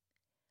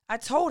 I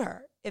told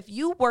her, if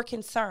you were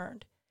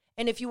concerned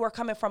and if you were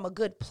coming from a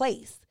good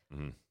place,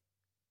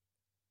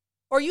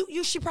 or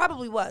she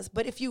probably was,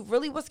 but if you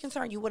really was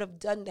concerned, you would have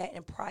done that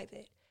in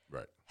private.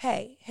 Right.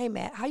 Hey,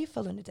 Matt, how you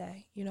feeling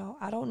today?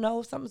 I don't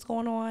know if something's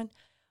going on.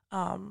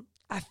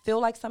 I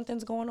feel like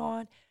something's going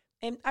on.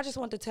 And I just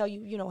want to tell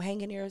you, hang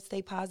in there,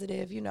 stay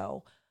positive,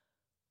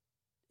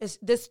 it's,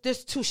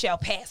 this too shall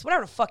pass,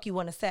 whatever the fuck you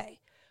want to say.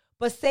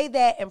 But say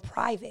that in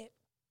private.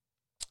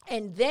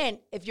 And then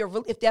if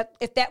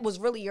that was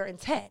really your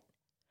intent,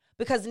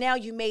 because now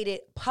you made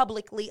it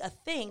publicly a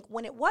thing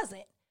when it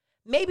wasn't.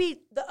 Maybe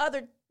the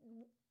other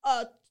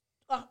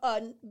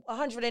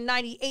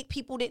 198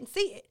 people didn't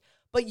see it,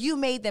 but you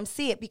made them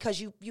see it because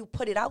you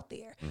put it out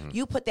there. Mm-hmm.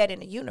 You put that in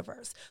the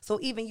universe. So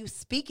even you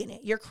speaking it,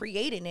 you're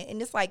creating it.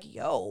 And it's like,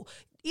 yo,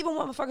 even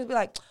when motherfuckers be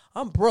like,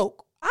 I'm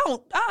broke. I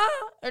don't,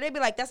 or they be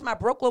like, that's my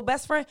broke little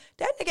best friend.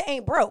 That nigga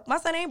ain't broke. My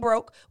son ain't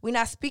broke. We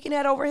not speaking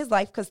that over his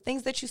life, because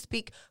things that you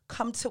speak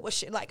come to a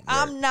shit. Like,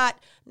 right.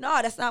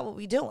 That's not what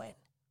we doing.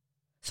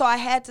 So I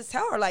had to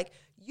tell her, like,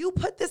 you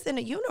put this in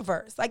the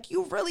universe. Like,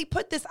 you really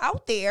put this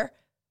out there.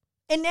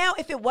 And now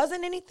if it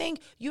wasn't anything,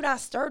 you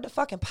not stirred the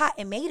fucking pot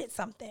and made it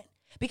something.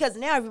 Because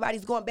now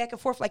everybody's going back and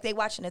forth like they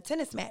watching a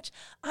tennis match.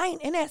 I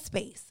ain't in that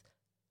space.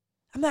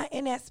 I'm not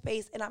in that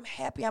space, and I'm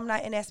happy I'm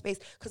not in that space,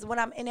 because when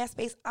I'm in that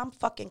space, I'm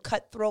fucking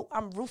cutthroat.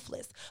 I'm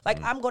ruthless.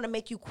 Like, I'm going to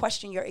make you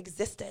question your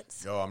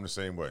existence. Yo, I'm the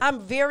same way. I'm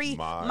very,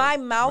 my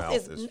mouth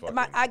is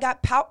I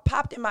got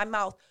popped in my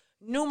mouth,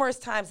 numerous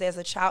times as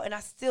a child, and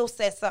I still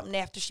said something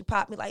after she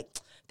popped me like,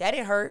 that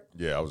didn't hurt.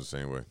 Yeah, I was the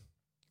same way.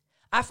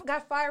 I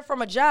got fired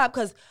from a job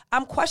because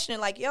I'm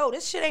questioning like, yo,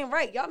 this shit ain't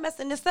right. Y'all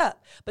messing this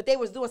up. But they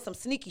was doing some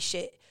sneaky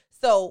shit.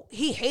 So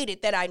he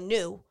hated that I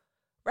knew.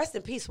 Rest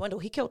in peace, Wendell.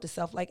 He killed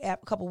himself like a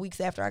couple weeks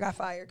after I got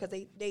fired because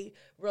they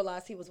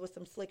realized he was with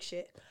some slick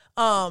shit.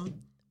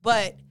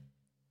 But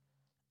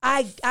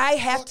I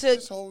have to.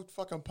 This whole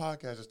fucking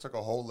podcast just took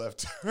a whole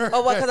left turn.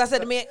 Oh, well, because I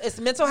said to me, it's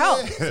mental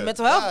health. It's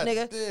mental health, God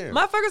nigga. damn.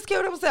 Motherfuckers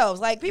kill themselves.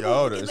 Like people,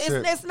 Yo,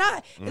 it's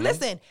not.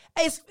 Listen,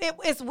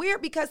 it's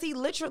weird because he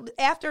literally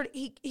after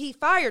he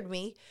fired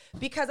me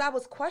because I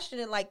was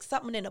questioning like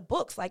something in the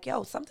books, like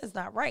yo, something's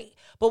not right.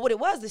 But what it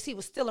was is he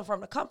was stealing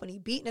from the company,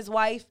 beating his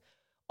wife,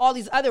 all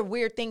these other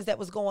weird things that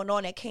was going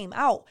on that came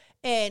out,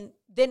 and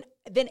then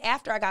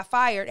after I got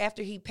fired,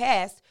 after he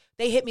passed.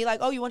 They hit me like,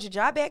 oh, you want your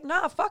job back?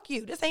 Nah, fuck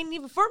you. This ain't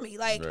even for me.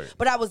 Like, right.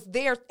 But I was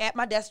there at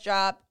my desk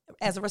job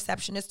as a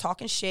receptionist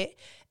talking shit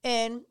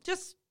and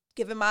just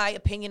giving my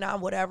opinion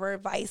on whatever,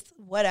 advice,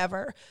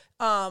 whatever.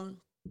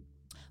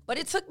 But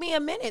it took me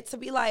a minute to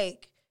be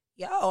like,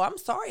 yo, I'm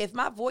sorry. If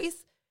my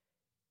voice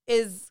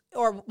is,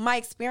 or my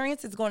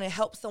experience is going to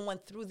help someone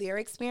through their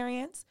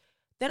experience,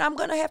 then I'm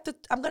gonna have to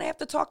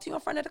talk to you in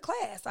front of the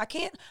class.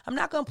 I'm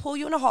not gonna pull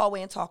you in the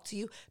hallway and talk to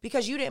you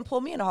because you didn't pull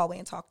me in the hallway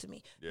and talk to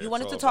me. Yeah, you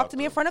wanted to talk to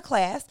me in front of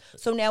class,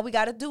 so now we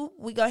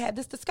gonna have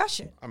this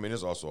discussion. I mean,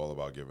 it's also all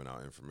about giving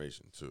out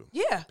information too.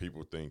 Yeah.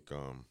 People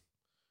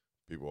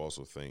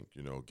also think,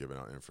 you know, giving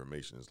out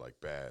information is like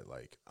bad.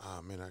 Like,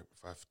 man,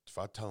 if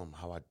I tell them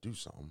how I do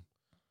something,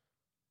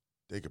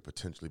 they could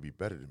potentially be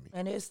better than me.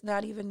 And it's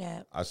not even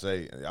that. I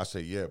say,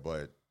 yeah,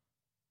 but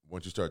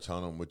once you start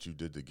telling them what you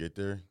did to get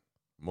there,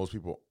 most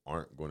people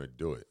aren't going to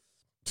do it.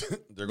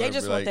 They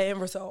just want the end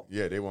result.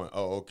 Yeah, they want,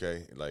 oh,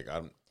 okay. Like,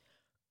 I'm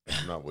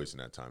not wasting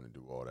that time to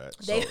do all that.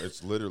 So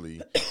it's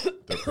literally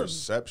the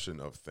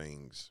perception of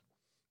things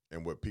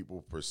and what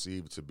people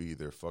perceive to be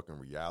their fucking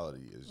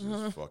reality is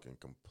just fucking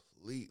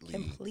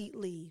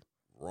completely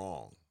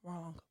wrong.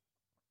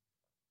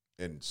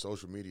 And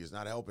social media is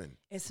not helping.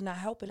 It's not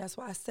helping. That's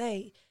why I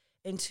say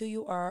until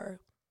you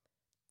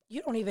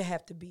don't even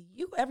have to be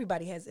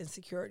everybody has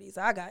insecurities.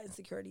 I got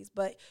insecurities,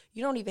 but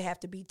you don't even have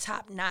to be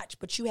top notch,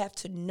 but you have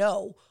to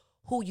know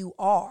who you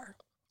are.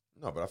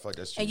 No, but I feel like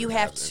that's and human you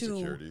have to to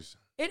insecurities.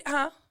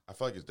 I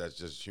feel like that's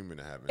just human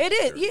to have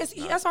insecurities. It is. Yes,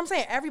 Not, that's what I'm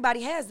saying.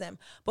 Everybody has them.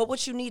 But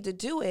what you need to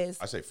do is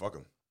I say fuck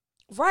them.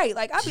 Right.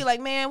 Like I'd be like,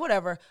 man,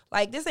 whatever.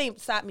 Like this ain't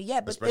stopped me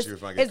yet, but especially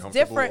if I get comfortable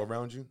different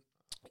around you.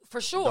 For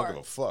sure. Don't give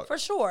a fuck. For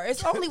sure.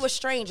 It's only with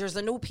strangers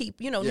and new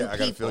people, new people. I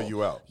gotta feel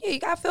you out. Yeah, you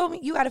gotta feel me.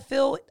 You gotta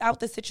feel out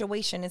the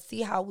situation and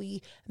see how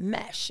we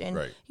mesh and,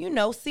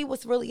 see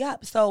what's really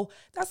up. So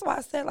that's why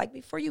I said, like,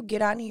 before you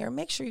get on here,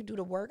 make sure you do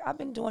the work. I've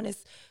been doing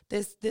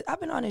this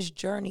I've been on this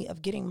journey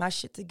of getting my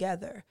shit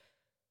together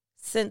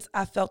since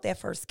I felt that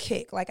first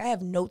kick. Like, I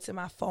have notes in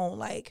my phone,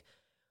 like,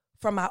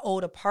 from my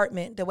old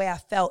apartment, the way I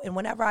felt. And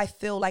whenever I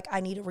feel like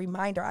I need a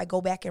reminder, I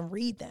go back and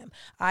read them.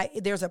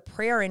 There's a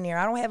prayer in there.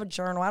 I don't have a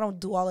journal. I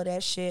don't do all of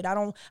that shit.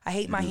 I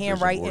hate my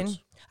handwriting.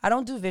 I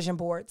don't do vision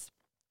boards.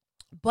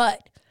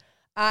 But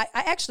I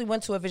actually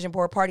went to a vision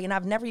board party and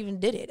I've never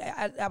even did it.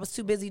 I was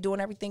too busy doing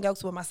everything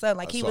else with my son.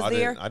 Like he was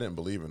there. I didn't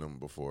believe in them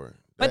before.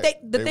 But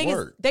the thing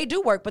is, they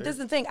do work. But this is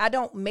the thing. I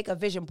don't make a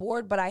vision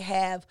board, but I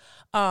have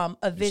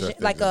a vision,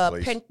 like a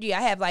pen. Yeah,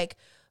 I have like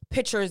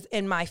pictures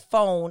in my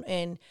phone.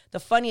 And the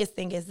funniest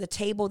thing is the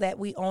table that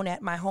we own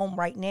at my home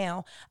right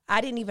now,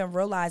 I didn't even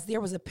realize there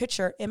was a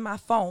picture in my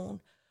phone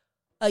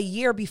a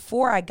year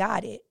before I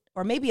got it,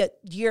 or maybe a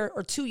year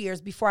or 2 years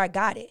before I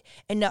got it.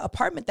 And the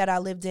apartment that I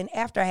lived in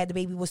after I had the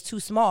baby was too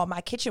small. My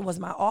kitchen was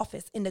my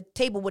office and the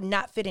table would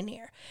not fit in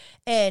there.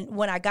 And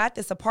when I got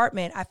this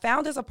apartment, I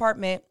found this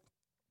apartment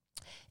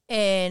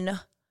in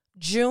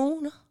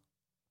June.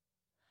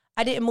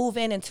 I didn't move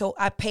in until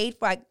I paid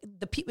for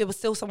the people. It was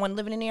still someone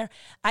living in there.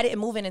 I didn't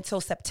move in until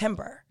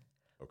September.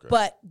 Okay.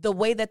 But the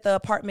way that the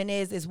apartment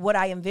is what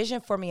I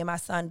envisioned for me and my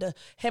son.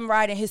 Him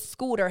riding his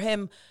scooter,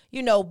 him,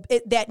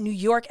 that New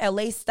York,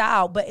 LA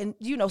style, but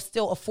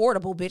still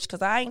affordable, bitch.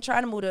 Because I ain't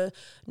trying to move to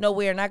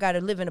nowhere and I got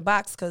to live in a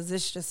box because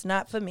it's just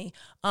not for me.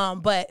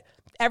 But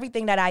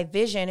everything that I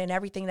visioned and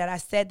everything that I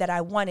said that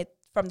I wanted,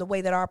 from the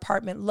way that our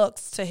apartment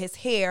looks to his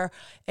hair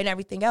and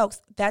everything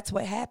else, that's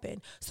what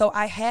happened. So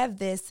I have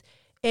this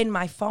in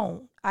my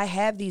phone. I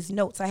have these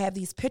notes. I have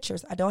these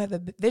pictures. I don't have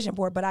a vision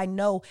board, but I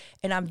know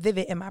and I'm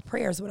vivid in my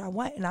prayers what I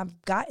want, and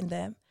I've gotten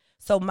them.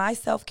 So my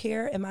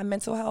self-care and my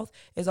mental health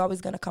is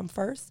always going to come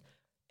first,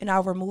 and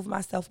I'll remove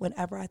myself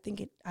whenever I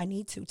think I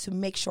need to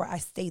make sure I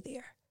stay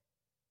there.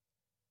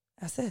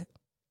 That's it.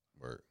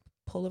 Word.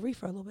 Pull a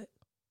reefer a little bit.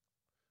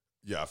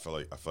 Yeah, I feel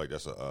like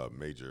that's a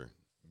major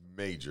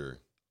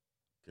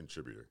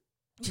contributor.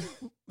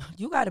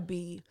 You got to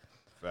be.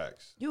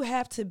 Facts. You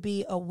have to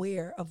be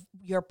aware of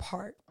your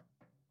part.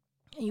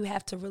 And you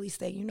have to really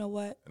say, you know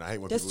what? And I hate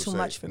when that's people too say,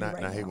 much for me right now.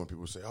 And I hate when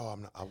people say, "Oh,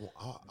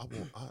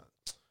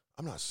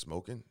 I'm not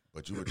smoking,"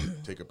 but you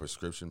would take a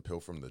prescription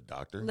pill from the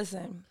doctor.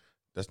 Listen,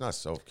 that's not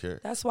self-care.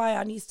 That's why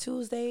on these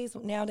Tuesdays,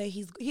 now that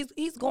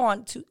he's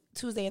gone to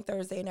Tuesday and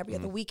Thursday and every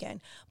other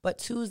weekend. But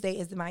Tuesday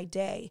is my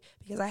day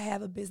because I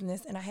have a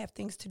business and I have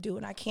things to do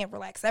and I can't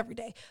relax every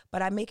day.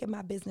 But I make it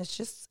my business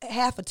just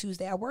half a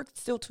Tuesday. I work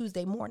still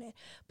Tuesday morning.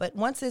 But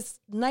once it's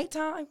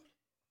nighttime,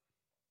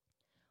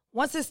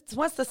 once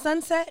the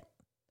sunset,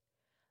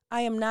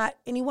 I am not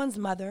anyone's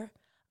mother.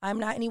 I'm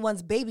not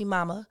anyone's baby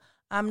mama.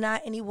 I'm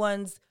not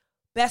anyone's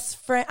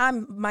best friend.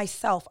 I'm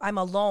myself. I'm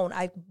alone.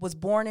 I was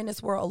born in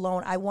this world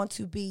alone. I want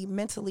to be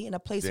mentally in a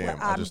place where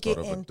I'm I just thought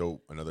getting. of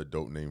another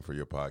dope name for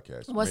your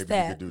podcast. What's Maybe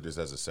that? you could do this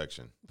as a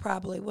section.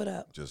 Probably. What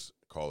up? Just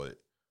call it,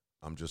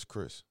 I'm just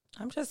Chris.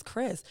 I'm just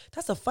Chris.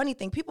 That's a funny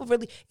thing. People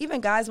really,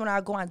 even guys when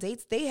I go on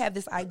dates, they have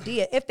this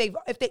idea. If they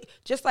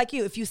just like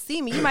you, if you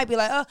see me, you might be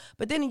like, oh,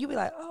 but then you be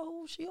like,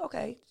 oh, she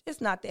okay.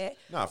 It's not that.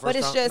 But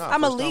it's just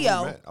I'm a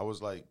Leo. I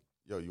was like,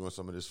 yo, you want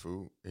some of this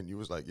food? And you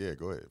was like, yeah,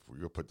 go ahead.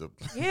 You'll put the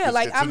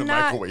like I'm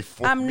not,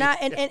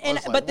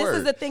 but this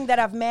is the thing that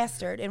I've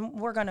mastered, and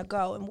we're gonna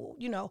go,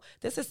 and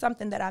this is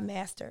something that I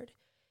mastered.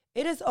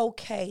 It is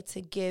okay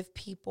to give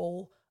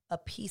people a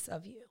piece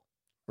of you.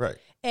 Right.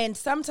 And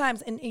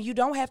sometimes, and you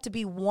don't have to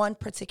be one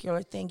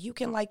particular thing. You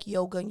can like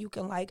yoga and you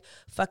can like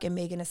fucking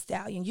Megan Thee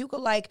Stallion. You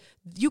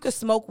could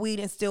smoke weed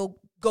and still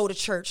go to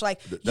church. Like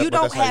you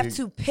don't have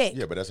to pick.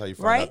 Yeah, but that's how you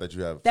find out that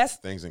you have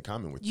things in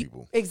common with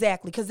people.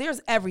 Exactly. Because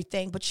there's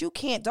everything, but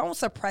don't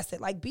suppress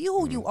it. Like be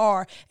who you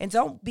are and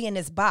don't be in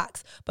this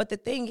box. But the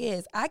thing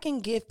is, I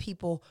can give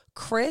people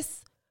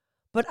Chris,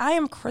 but I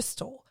am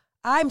Crystal.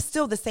 I'm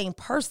still the same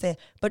person,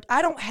 but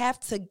I don't have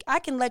to, I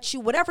can let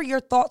you, whatever your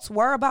thoughts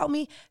were about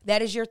me,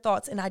 that is your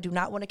thoughts. And I do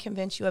not want to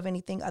convince you of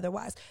anything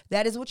otherwise.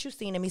 That is what you've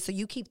seen in me. So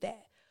you keep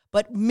that.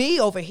 But me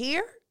over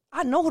here,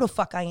 I know who the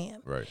fuck I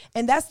am. Right.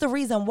 And that's the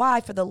reason why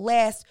for the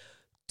last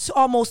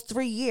almost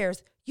 3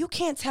 years, you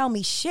can't tell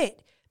me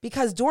shit.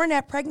 Because during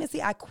that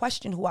pregnancy, I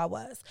questioned who I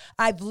was.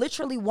 I've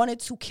literally wanted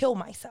to kill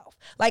myself.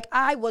 Like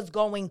I was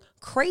going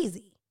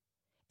crazy.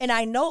 And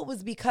I know it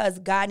was because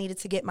God needed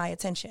to get my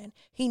attention.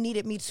 He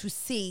needed me to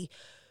see,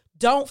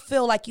 don't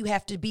feel like you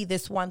have to be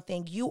this one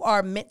thing. You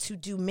are meant to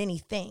do many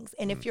things.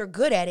 And if you're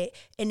good at it,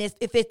 and if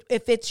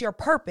it's your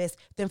purpose,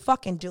 then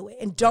fucking do it.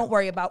 And don't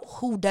worry about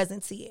who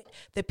doesn't see it.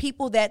 The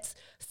people that's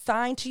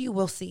signed to you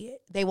will see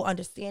it. They will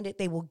understand it.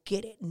 They will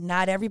get it.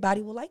 Not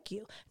everybody will like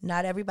you.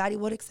 Not everybody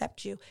will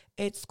accept you.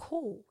 It's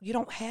cool. You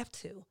don't have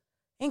to.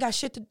 They ain't got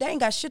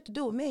shit to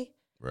do with me.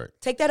 Right.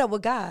 Take that up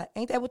with God.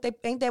 Ain't that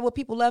what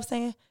people love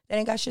saying? That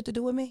ain't got shit to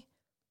do with me?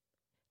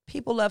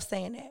 People love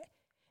saying that.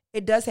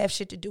 It does have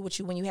shit to do with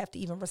you when you have to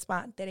even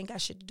respond. That ain't got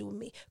shit to do with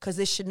me because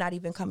this should not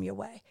even come your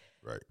way.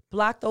 Right.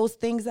 Block those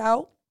things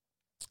out.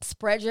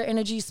 Spread your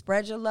energy.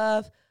 Spread your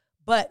love.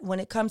 But when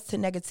it comes to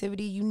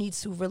negativity, you need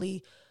to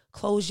really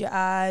close your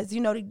eyes.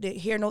 To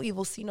hear no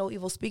evil, see no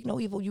evil, speak no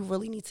evil. You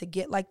really need to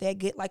get like that.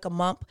 Get like a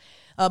monk.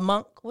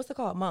 What's it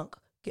called? Monk.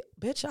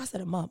 Bitch, I said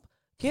a monk.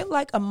 Get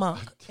like a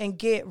monk and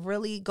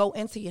go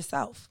into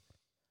yourself.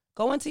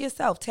 Go into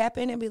yourself. Tap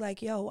in and be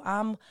like, yo,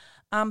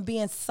 I'm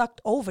being sucked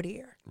over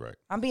there. Right.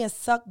 I'm being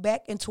sucked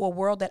back into a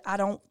world that I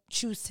don't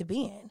choose to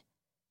be in.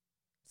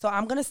 So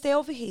I'm going to stay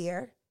over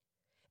here.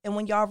 And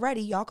when y'all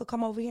ready, y'all could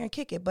come over here and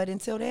kick it. But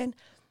until then,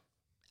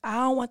 I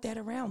don't want that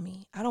around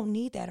me. I don't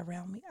need that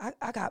around me.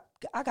 I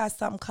got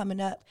something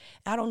coming up.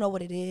 I don't know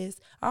what it is.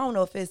 I don't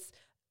know if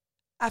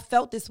I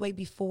felt this way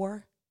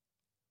before.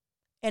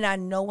 And I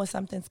know when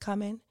something's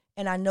coming.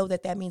 And I know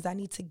that means I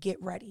need to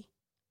get ready.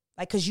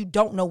 Like, because you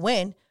don't know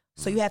when.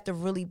 So you have to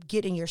really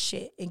get in your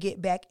shit and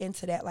get back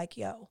into that. Like,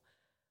 yo,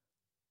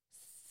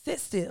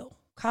 sit still,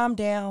 calm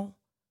down,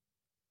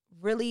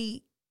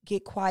 really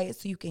get quiet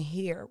so you can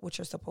hear what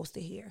you're supposed to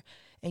hear.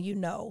 And,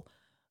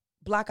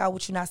 block out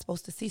what you're not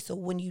supposed to see. So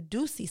when you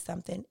do see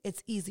something,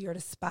 it's easier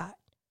to spot.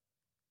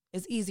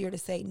 It's easier to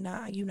say,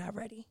 nah, you're not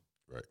ready.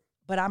 Right.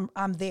 But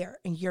I'm there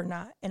and you're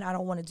not. And I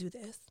don't want to do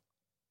this.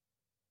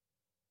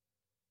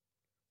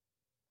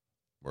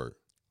 Word.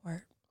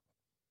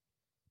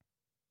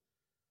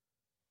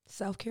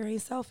 Self-care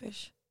ain't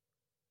selfish.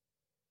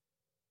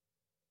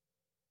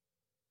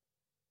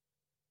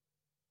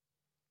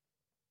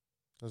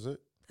 That's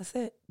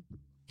it?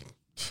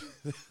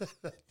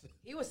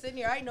 He was sitting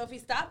here. I didn't know if he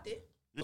stopped it.